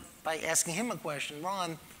started by asking him a question.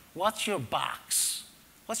 Ron, what's your box?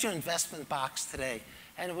 What's your investment box today?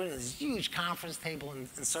 And we're in this huge conference table in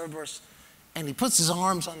Cerberus, and he puts his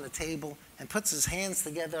arms on the table and puts his hands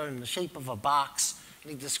together in the shape of a box, and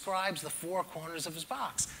he describes the 4 corners of his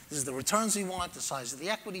box. This is the returns we want, the size of the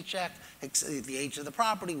equity check, the age of the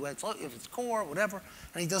property, if it's core, whatever,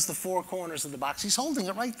 and he does the 4 corners of the box. He's holding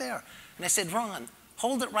it right there. And I said, Ron,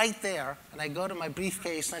 hold it right there. And I go to my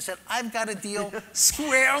briefcase, and I said, I've got a deal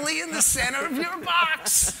squarely in the center of your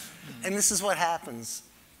box. And this is what happens.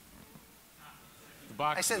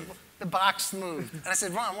 I said, the box moved. And I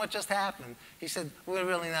said, Ron, what just happened? He said, we're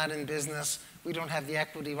really not in business. We don't have the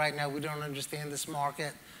equity right now. We don't understand this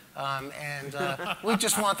market. We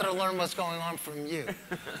just wanted to learn what's going on from you.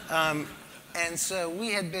 And so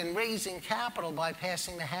we had been raising capital by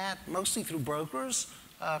passing the hat, mostly through brokers,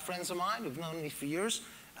 friends of mine who've known me for years,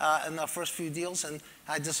 in our first few deals. And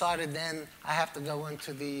I decided then I have to go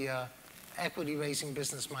into the equity raising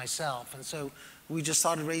business myself. And so we just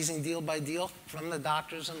started raising deal by deal from the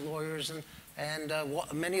doctors and lawyers and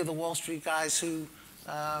many of the Wall Street guys who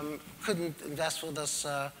couldn't invest with us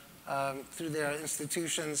through their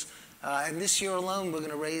institutions. And this year alone, we're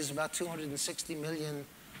going to raise about $260 million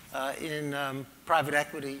in private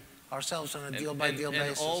equity ourselves on a deal-by-deal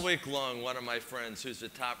basis. And all week long, one of my friends, who's a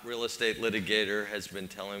top real estate litigator, has been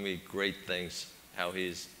telling me great things, how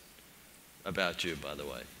he's about you, by the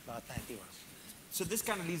way. Thank you, Russ. So this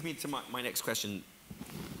kind of leads me to my next question.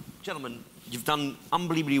 Gentlemen, you've done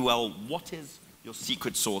unbelievably well. What is your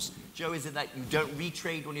secret sauce? Joe, is it that you don't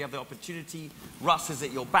retrade when you have the opportunity? Russ, is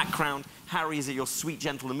it your background? Harry, is it your sweet,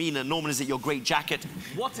 gentle demeanor? Norman, is it your great jacket?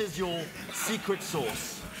 What is your secret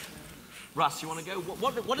sauce? Russ, you want to go?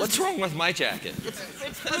 What's wrong with my jacket?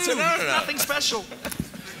 It's blue. Nothing special.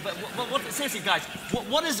 But seriously, guys,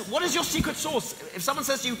 what is your secret sauce? If someone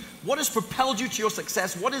says to you, what has propelled you to your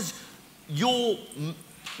success? What is your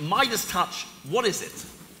Midas touch? What is it?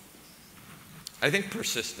 I think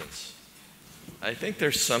persistence. I think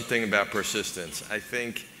there's something about persistence. I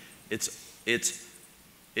think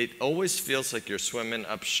it always feels like you're swimming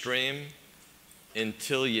upstream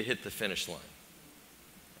until you hit the finish line.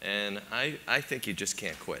 And I think you just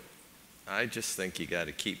can't quit. I just think you got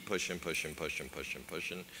to keep pushing,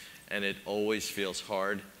 and it always feels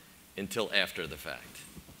hard until after the fact.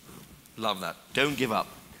 Love that. Don't give up.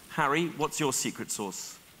 Harry, what's your secret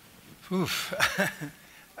sauce?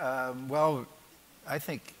 Well, I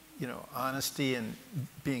think honesty and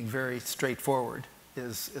being very straightforward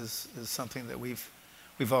is something that we've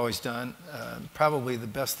always done. Probably the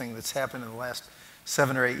best thing that's happened in the last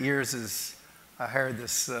 7 or 8 years is I hired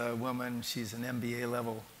this woman. She's an MBA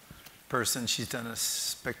level person. She's done a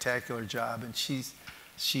spectacular job, and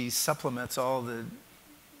she supplements all the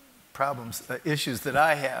problems, issues that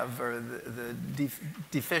I have, or the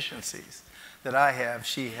deficiencies that I have.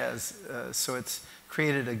 She has, so it's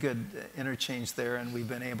created a good interchange there, and we've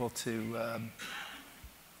been able to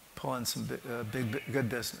pull in some good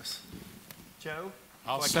business. Joe?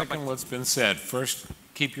 I'll second what's been said. First,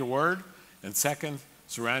 keep your word, and second,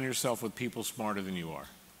 surround yourself with people smarter than you are.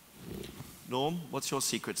 Norm, what's your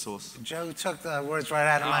secret sauce? Joe took the words right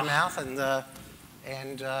out of my mouth,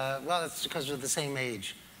 and well, it's because we're the same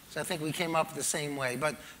age. So I think we came up the same way.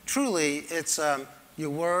 But truly, it's your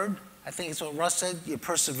word. I think it's what Russ said, your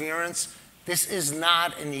perseverance. This is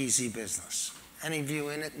not an easy business. Any of you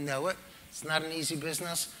in it know it. It's not an easy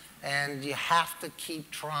business, and you have to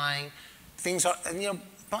keep trying. Things are, and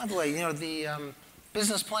by the way, the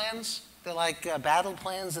business plans, they're like battle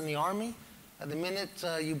plans in the Army. The minute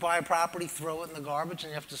you buy a property, throw it in the garbage, and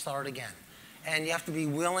you have to start again. And you have to be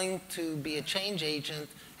willing to be a change agent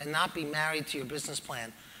and not be married to your business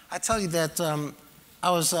plan. I tell you that I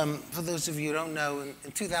was, for those of you who don't know,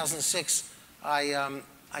 in 2006, I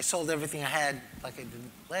sold everything I had, like I did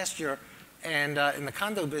last year, and in the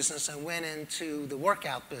condo business, I went into the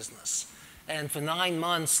workout business. And for 9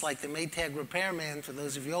 months, like the Maytag repairman, for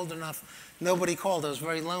those of you old enough, nobody called. I was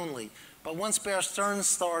very lonely. But once Bear Stearns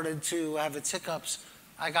started to have its hiccups,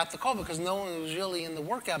 I got the call because no one was really in the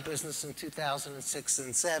workout business in 2006 and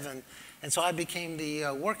 2007. And so I became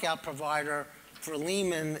the workout provider for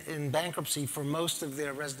Lehman in bankruptcy for most of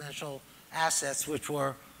their residential assets, which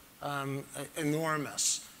were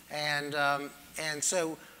enormous. And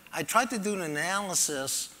so I tried to do an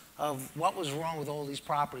analysis of what was wrong with all these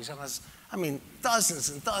properties. I mean, dozens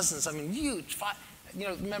and dozens. I mean, huge.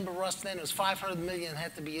 Remember Russ then? It was $500 million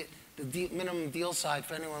had to be the minimum deal size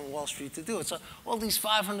for anyone on Wall Street to do it. So all these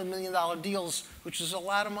 $500 million deals, which was a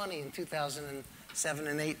lot of money in 2007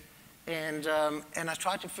 and 8, and I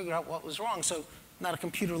tried to figure out what was wrong. So not a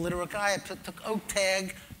computer literate guy. I took oak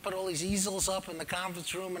tag, put all these easels up in the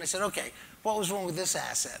conference room, and I said, okay, what was wrong with this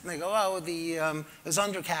asset? And they go, oh, it was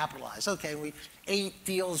undercapitalized. Okay, 8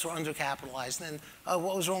 deals were undercapitalized. And then,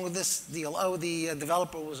 what was wrong with this deal? Oh, the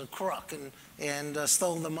developer was a crook and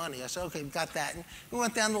stole the money. I said, okay, got that. And we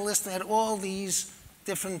went down the list and had all these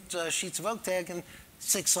different sheets of oak tag, and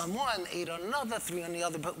 6 on one, 8 on another, 3 on the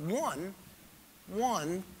other. But one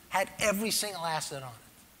had every single asset on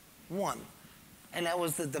it. One. And that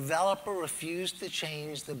was the developer refused to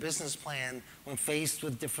change the business plan when faced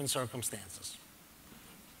with different circumstances.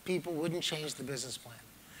 People wouldn't change the business plan.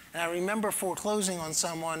 And I remember foreclosing on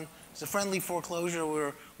someone. It was a friendly foreclosure. We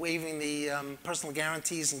were waiving the personal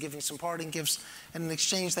guarantees and giving some parting gifts. And in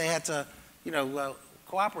exchange, they had to,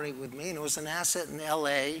 cooperate with me. And it was an asset in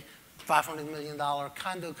LA, $500 million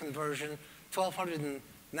condo conversion,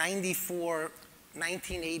 1,294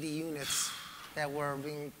 1980 units that were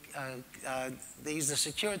being, they used a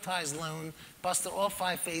securitized loan, busted all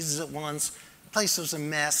 5 phases at once. The place was a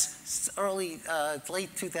mess. It's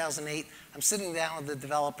late 2008. I'm sitting down with the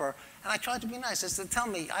developer, and I tried to be nice. I said, tell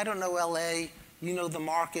me, I don't know LA, you know the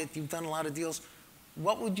market, you've done a lot of deals.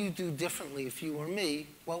 What would you do differently if you were me?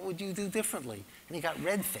 What would you do differently? And he got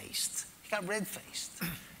red-faced.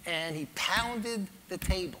 And he pounded the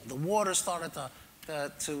table. The water started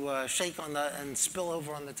to shake and spill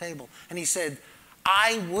over on the table. And he said,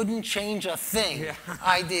 I wouldn't change a thing. Yeah.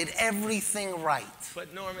 I did everything right.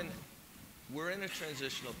 But Norman, we're in a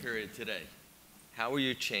transitional period today. How are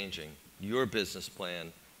you changing your business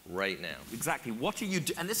plan right now? Exactly. What are you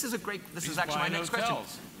doing? And this is actually my next question.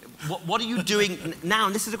 What are you doing now?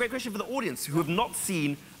 And this is a great question for the audience who have not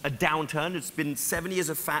seen a downturn. It's been 7 years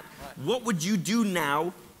of fat. Right. What would you do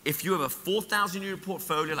now if you have a 4,000 unit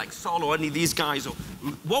portfolio like Sol or any of these guys? Or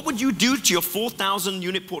what would you do to your 4,000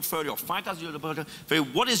 unit portfolio or 5,000 unit portfolio?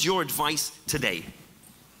 What is your advice today?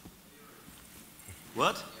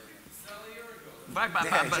 What?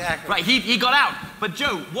 Exactly. Right, he got out. But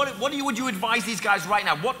Joe, what would you advise these guys right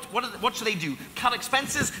now? What should they do? Cut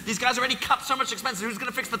expenses? These guys already cut so much expenses. Who's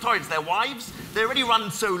going to fix the toilets? Their wives? They already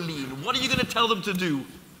run so lean. What are you going to tell them to do?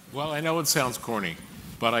 Well, I know it sounds corny,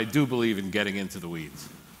 but I do believe in getting into the weeds.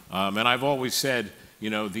 And I've always said,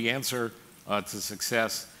 the answer to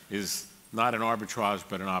success is not in arbitrage,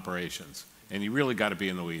 but in operations. And you really got to be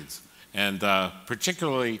in the weeds. And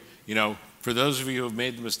particularly, for those of you who have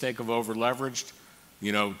made the mistake of over-leveraged,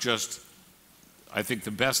 I think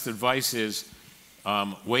the best advice is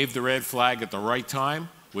wave the red flag at the right time,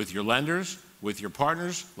 with your lenders, with your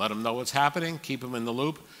partners, let them know what's happening, keep them in the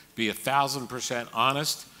loop, be 1,000%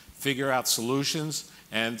 honest, figure out solutions,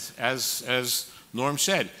 and as Norm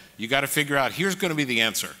said, you got to figure out, here's going to be the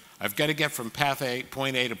answer. I've got to get from path A,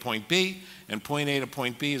 point A to point B, and point A to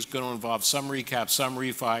point B is going to involve some recap, some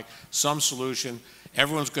refi, some solution.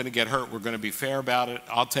 Everyone's going to get hurt. We're going to be fair about it.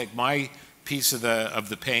 I'll take my piece of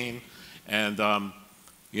the pain, and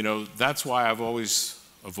you know, that's why I've always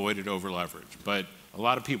avoided over leverage. But a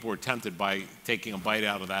lot of people were tempted by taking a bite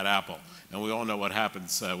out of that apple, and we all know what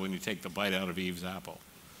happens when you take the bite out of Eve's apple.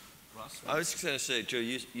 Russ? I was just going to say, Joe,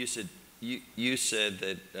 you said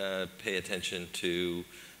that pay attention to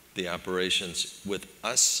the operations. With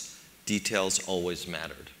us, details always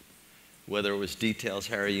mattered. Whether it was details,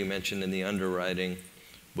 Harry, you mentioned in the underwriting,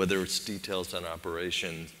 whether it's details on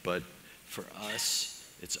operations, but for us,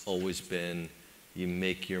 it's always been you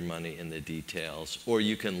make your money in the details, or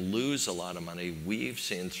you can lose a lot of money. We've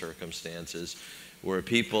seen circumstances where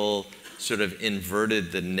people sort of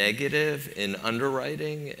inverted the negative in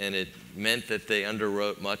underwriting, and it meant that they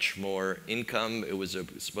underwrote much more income. It was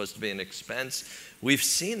supposed to be an expense. We've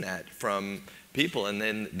seen that from people, and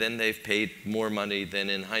then they've paid more money than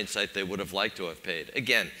in hindsight they would have liked to have paid.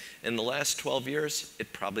 Again, in the last 12 years,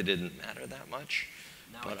 it probably didn't matter that much.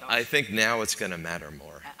 But I think now it's going to matter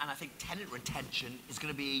more. And I think tenant retention is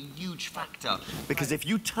going to be a huge factor, because if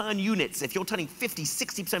you turn units, if you're turning 50,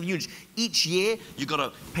 60% of units each year, you've got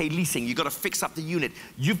to pay leasing, you've got to fix up the unit.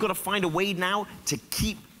 You've got to find a way now to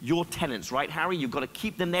keep your tenants, right, Harry? You've got to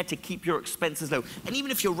keep them there to keep your expenses low. And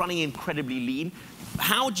even if you're running incredibly lean,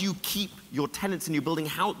 how do you keep your tenants in your building?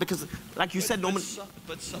 How? Because, like you said, Norman.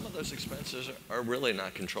 But some of those expenses are really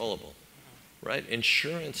not controllable, right?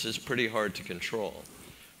 Insurance is pretty hard to control.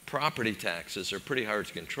 Property taxes are pretty hard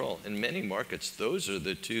to control. In many markets, those are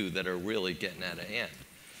the two that are really getting out of hand.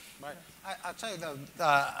 Right. I'll tell you, though,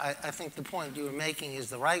 I think the point you were making is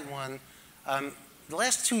the right one. The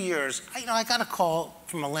last 2 years, I got a call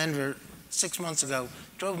from a lender 6 months ago,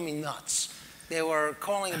 drove me nuts. They were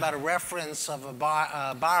calling about a reference of a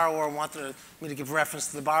borrower, wanted me to give reference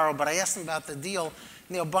to the borrower, but I asked them about the deal,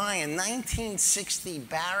 and they were buying a 1960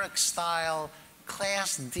 barrack-style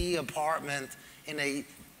Class D apartment in a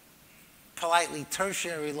politely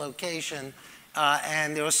tertiary location,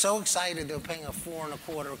 and they were so excited they were paying a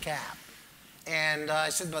 4.25 cap. And I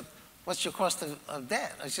said, but what's your cost of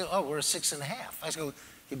debt? I said, oh, we're a 6.5. I said,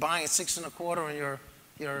 you're buying at 6.25 and you're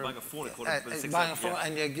buying a 4.25, buying a 4,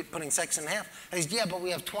 and you're putting 6.5. I said, yeah, but we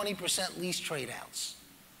have 20% lease trade outs.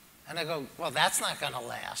 And I go, well, that's not going to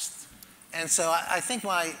last. And so I think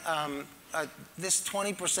this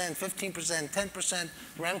 20%, 15%, 10%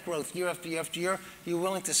 rent growth year after year after year, you're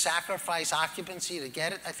willing to sacrifice occupancy to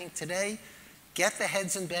get it. I think today, get the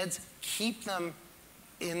heads in beds, keep them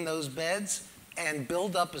in those beds, and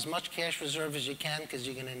build up as much cash reserve as you can, because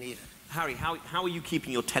you're going to need it. Harry, how are you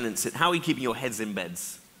keeping your tenants, how are you keeping your heads in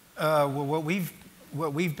beds? Well, what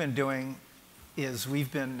we've been doing is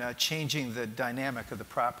we've been changing the dynamic of the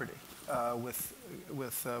property with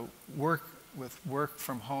work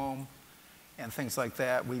from home and things like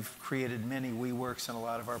that. We've created many WeWorks in a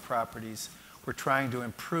lot of our properties. We're trying to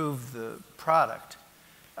improve the product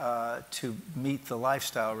to meet the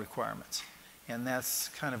lifestyle requirements, and that's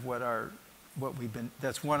kind of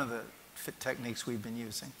that's one of the techniques we've been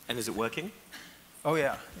using. And is it working? Oh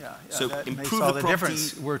yeah. So that improve makes all the the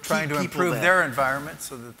difference. We're trying to improve their environment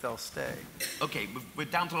so that they'll stay. Okay, we're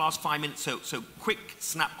down to the last 5 minutes, so quick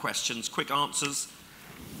snap questions, quick answers.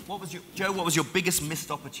 Joe, what was your biggest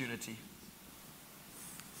missed opportunity?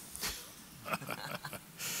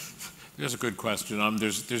 That's a good question.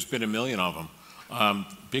 There's been a million of them.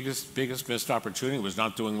 Biggest missed opportunity was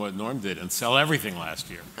not doing what Norm did and sell everything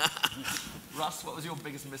last year. Russ, what was your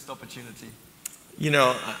biggest missed opportunity?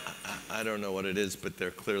 I don't know what it is, but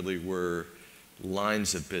there clearly were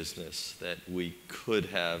lines of business that we could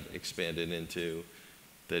have expanded into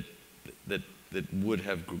that would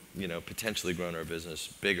have potentially grown our business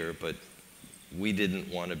bigger, but we didn't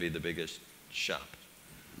want to be the biggest shop.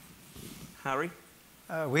 Harry?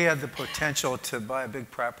 We had the potential to buy a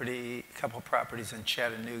big property, a couple properties in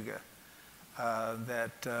Chattanooga.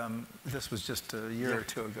 This was just a year or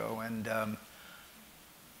two ago, and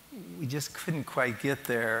we just couldn't quite get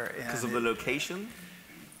there. Because of the location?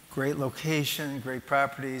 Great location, great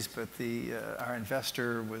properties, but our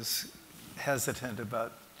investor was hesitant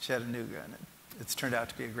about Chattanooga, and it's turned out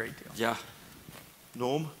to be a great deal. Yeah.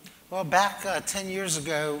 Norm? Well, back 10 years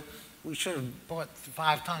ago, we should have bought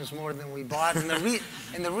 5 times more than we bought. And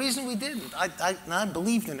the reason we didn't, I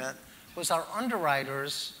believed in it, was our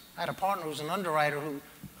underwriters. I had a partner who was an underwriter who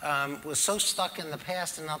was so stuck in the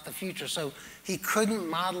past and not the future. So he couldn't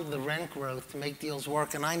model the rent growth to make deals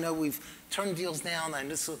work. And I know we've turned deals down,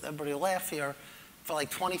 and everybody will laugh here, for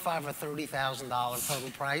like $25,000 or $30,000 total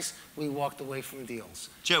price. We walked away from deals.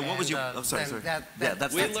 Joe, what was your... sorry.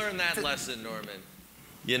 We learned that lesson, Norman.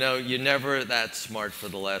 You know, you're never that smart for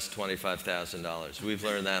the last $25,000. We've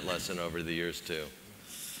learned that lesson over the years, too.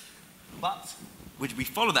 But, would we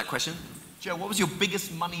follow that question? Joe, what was your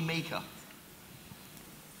biggest money maker?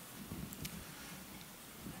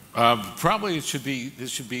 Probably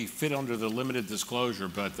this should be fit under the limited disclosure,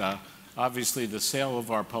 but obviously the sale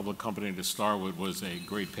of our public company to Starwood was a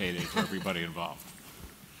great payday for everybody involved.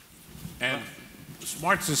 And the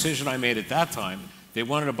smart decision I made at that time, they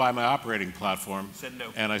wanted to buy my operating platform. Said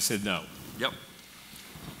no. And I said no. Yep.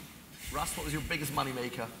 Russ, what was your biggest money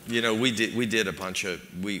maker? You know, we did a bunch of,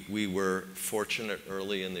 we were fortunate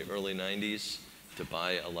early in the early 90s to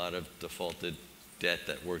buy a lot of defaulted debt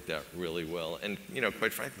that worked out really well. And, you know,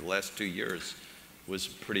 quite frankly, the last 2 years was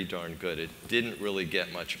pretty darn good. It didn't really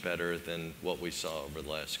get much better than what we saw over the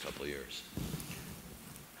last couple of years.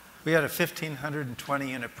 We had a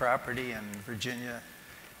 1,520 unit property in Virginia,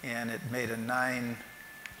 and it made a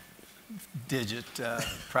 9-digit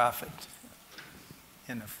profit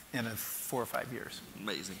in 4 or 5 years.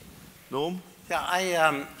 Amazing. Norm?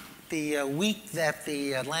 Yeah, the week that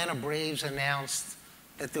the Atlanta Braves announced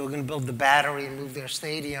that they were going to build the Battery and move their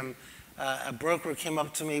stadium, a broker came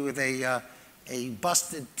up to me with a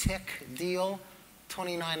busted tick deal,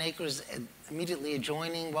 29 acres immediately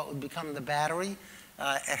adjoining what would become the Battery.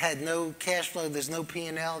 It had no cash flow, there's no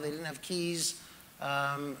P&L, they didn't have keys.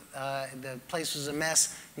 The place was a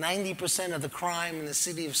mess. 90% of the crime in the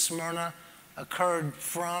city of Smyrna occurred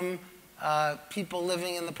from people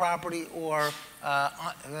living in the property or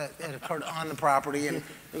it occurred on the property. And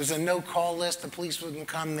there was a no-call list. The police wouldn't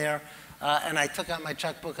come there. And I took out my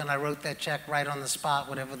checkbook and I wrote that check right on the spot,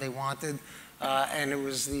 whatever they wanted. And it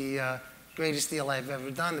was the greatest deal I've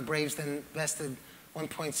ever done. The Braves then invested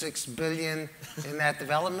 $1.6 billion in that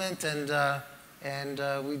development, and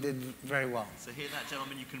we did very well. So hear that,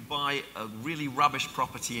 gentlemen, you can buy a really rubbish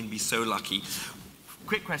property and be so lucky.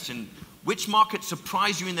 Quick question, which markets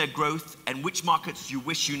surprised you in their growth, and which markets you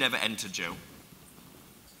wish you never entered, Joe?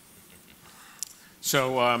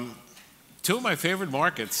 So two of my favorite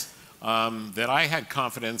markets that I had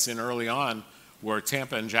confidence in early on were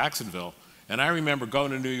Tampa and Jacksonville. And I remember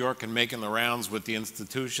going to New York and making the rounds with the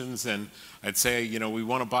institutions, and I'd say, you know, we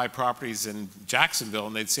want to buy properties in Jacksonville,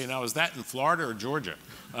 and they'd say, now, is that in Florida or Georgia?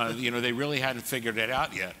 You know, they really hadn't figured it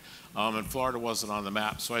out yet, and Florida wasn't on the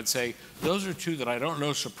map. So I'd say those are two that I don't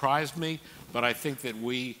know surprised me, but I think that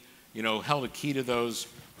we, you know, held a key to those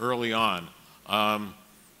early on.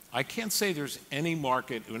 I can't say there's any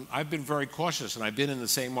market, and I've been very cautious, and I've been in the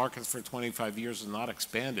same markets for 25 years and not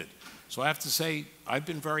expanded. So I have to say, I've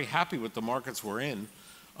been very happy with the markets we're in.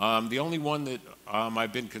 The only one that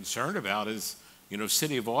I've been concerned about is, you know,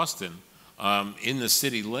 City of Austin in the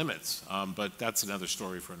city limits, but that's another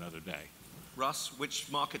story for another day. Russ,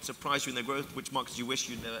 which markets surprised you in their growth? Which markets you wish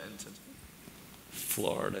you'd never entered?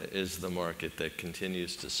 Florida is the market that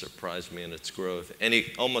continues to surprise me in its growth.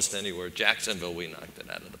 Almost anywhere. Jacksonville, we knocked it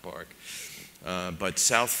out of the park. But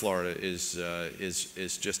South Florida is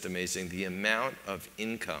just amazing. The amount of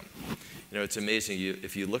income, you know, it's amazing.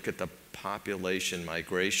 If you look at the population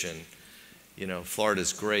migration, you know,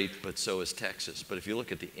 Florida's great, but so is Texas. But if you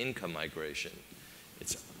look at the income migration,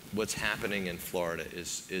 what's happening in Florida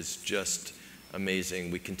is just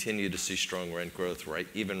amazing. We continue to see strong rent growth,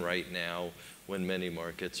 even right now when many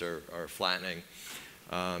markets are flattening.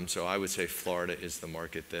 So I would say Florida is the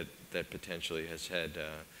market that potentially has had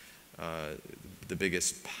the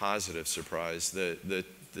biggest positive surprise. The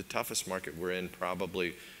toughest market we're in,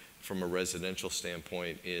 probably from a residential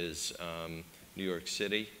standpoint, is New York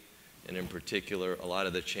City, and in particular, a lot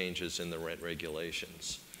of the changes in the rent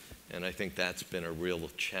regulations. And I think that's been a real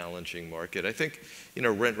challenging market. I think, you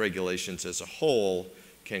know, rent regulations as a whole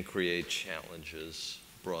can create challenges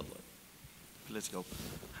broadly. Let's go.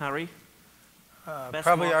 Harry?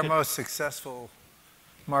 Probably market? our most successful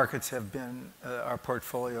markets have been our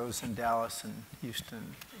portfolios in Dallas and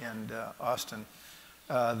Houston and Austin.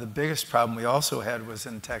 The biggest problem we also had was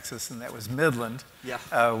in Texas, and that was Midland. Yeah.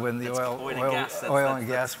 When the oil and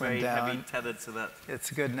gas went down. Heavy tethered to that. It's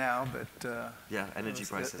good now, but yeah, energy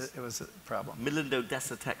prices. It was a problem. Midland,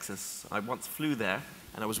 Odessa, Texas. I once flew there,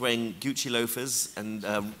 and I was wearing Gucci loafers, and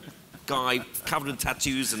a guy covered in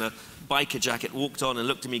tattoos and a biker jacket walked on and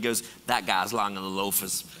looked at me and goes, "That guy's lying on the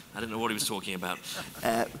loafers." I didn't know what he was talking about.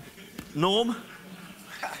 Norm?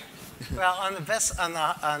 Well, on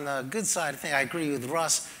the good side, I think I agree with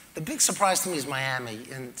Russ. The big surprise to me is Miami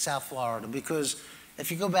in South Florida, because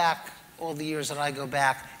if you go back all the years that I go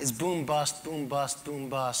back, it's boom, bust, boom, bust, boom,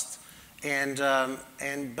 bust.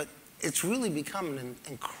 But it's really become an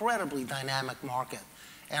incredibly dynamic market.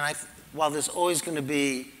 And while there's always going to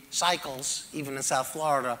be cycles, even in South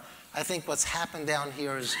Florida, I think what's happened down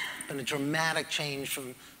here has been a dramatic change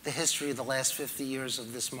from the history of the last 50 years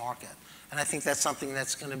of this market. And I think that's something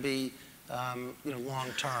that's going to be long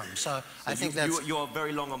term. So I think you're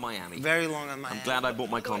very long on Miami. Very long on Miami. I'm glad I bought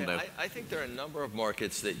my condo. I think there are a number of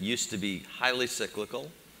markets that used to be highly cyclical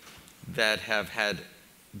that have had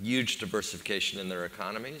huge diversification in their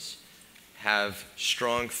economies, have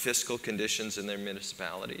strong fiscal conditions in their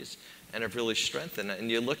municipalities, and have really strengthened. And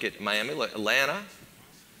you look at Miami, Atlanta.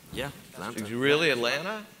 Yeah, Atlanta. Really,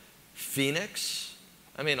 Atlanta? Phoenix?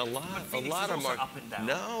 I mean, a lot of markets. Up and down.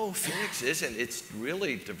 No, Phoenix isn't. It's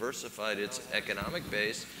really diversified its economic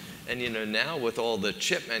base, and now with all the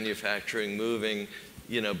chip manufacturing moving,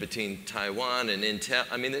 between Taiwan and Intel,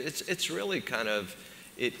 I mean, it's really kind of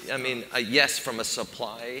it. I mean, yes, from a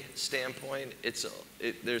supply standpoint,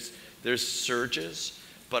 there's surges,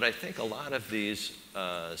 but I think a lot of these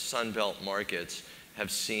Sun Belt markets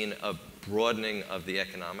have seen a broadening of the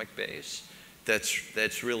economic base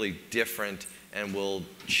that's really different and will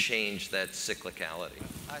change that cyclicality.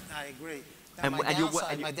 I agree. Now,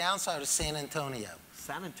 my downside is San Antonio.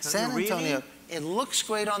 San Antonio, San Antonio, really? It looks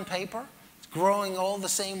great on paper. It's growing all the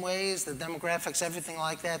same ways, the demographics, everything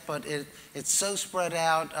like that, but it's so spread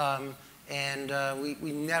out, and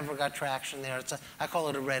we never got traction there. I call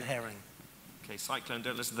it a red herring. Okay, Cyclone,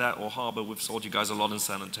 don't listen to that, or Harbor, we've sold you guys a lot in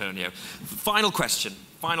San Antonio. Final question.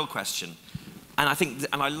 And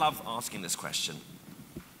I love asking this question,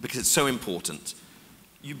 because it's so important.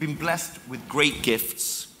 You've been blessed with great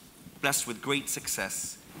gifts, blessed with great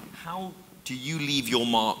success. How do you leave your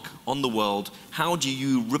mark on the world? How do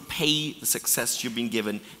you repay the success you've been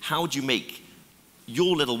given? How do you make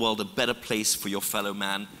your little world a better place for your fellow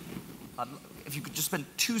man? If you could just spend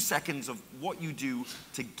 2 seconds of what you do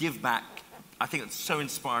to give back, I think it's so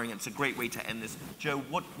inspiring. It's a great way to end this. Joe,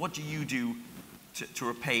 what do you do to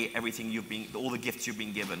repay everything all the gifts you've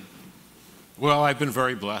been given? Well, I've been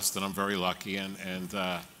very blessed and I'm very lucky. And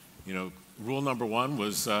rule number one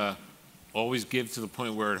was always give to the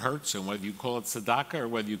point where it hurts. And whether you call it tzedakah or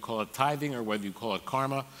whether you call it tithing or whether you call it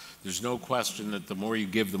karma, there's no question that the more you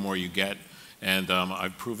give, the more you get. And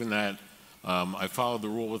I've proven that. I followed the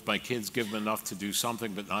rule with my kids: give them enough to do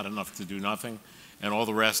something, but not enough to do nothing. And all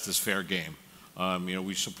the rest is fair game.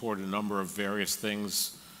 We support a number of various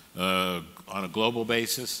things on a global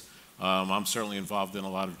basis. I'm certainly involved in a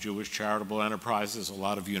lot of Jewish charitable enterprises, a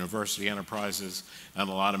lot of university enterprises, and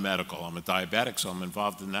a lot of medical. I'm a diabetic, so I'm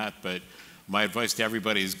involved in that, but my advice to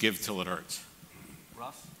everybody is give till it hurts.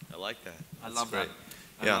 Russ? I like that. I love that.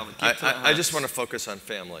 Yeah, I just want to focus on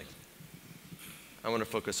family. I want to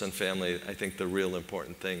focus on family. I think the real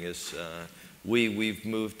important thing is we've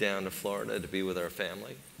moved down to Florida to be with our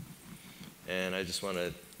family. And I just want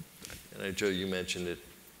to, and I, Joe, you mentioned it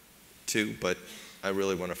too, but I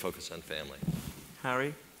really want to focus on family.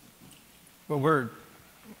 Harry? Well,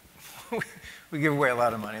 we give away a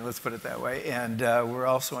lot of money, let's put it that way. And we're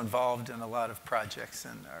also involved in a lot of projects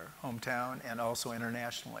in our hometown and also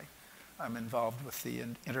internationally. I'm involved with the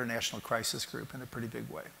International Crisis Group in a pretty big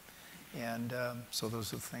way. And so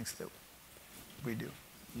those are the things that we do.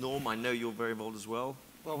 Norm, I know you're very involved as well.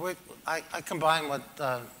 Well, I combine what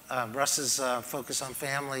Russ's focus on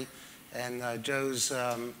family and Joe's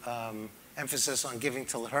emphasis on giving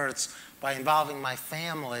till it hurts by involving my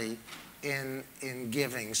family in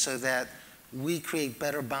giving, so that we create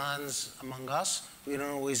better bonds among us. We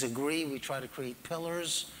don't always agree. We try to create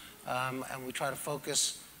pillars, and we try to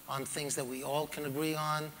focus on things that we all can agree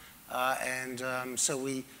on. So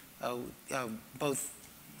we both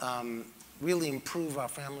really improve our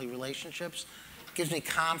family relationships. It gives me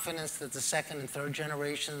confidence that the second and third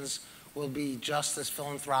generations will be just as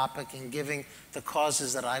philanthropic in giving to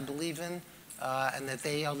causes that I believe in, and that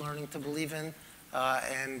they are learning to believe in,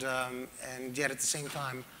 and yet at the same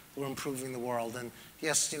time we're improving the world. And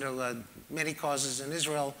yes, many causes in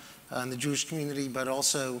Israel and the Jewish community, but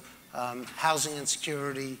also housing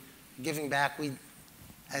insecurity, giving back.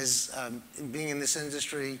 As being in this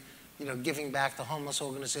industry, giving back to homeless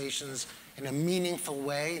organizations in a meaningful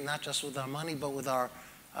way, not just with our money, but with our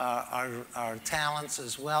talents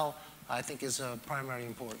as well, I think is of primary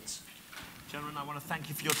importance. Gentlemen, I want to thank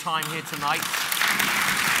you for your time here tonight.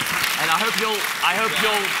 And I hope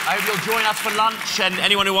you'll join us for lunch, and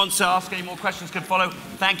anyone who wants to ask any more questions can follow.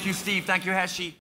 Thank you, Steve. Thank you, Hershey.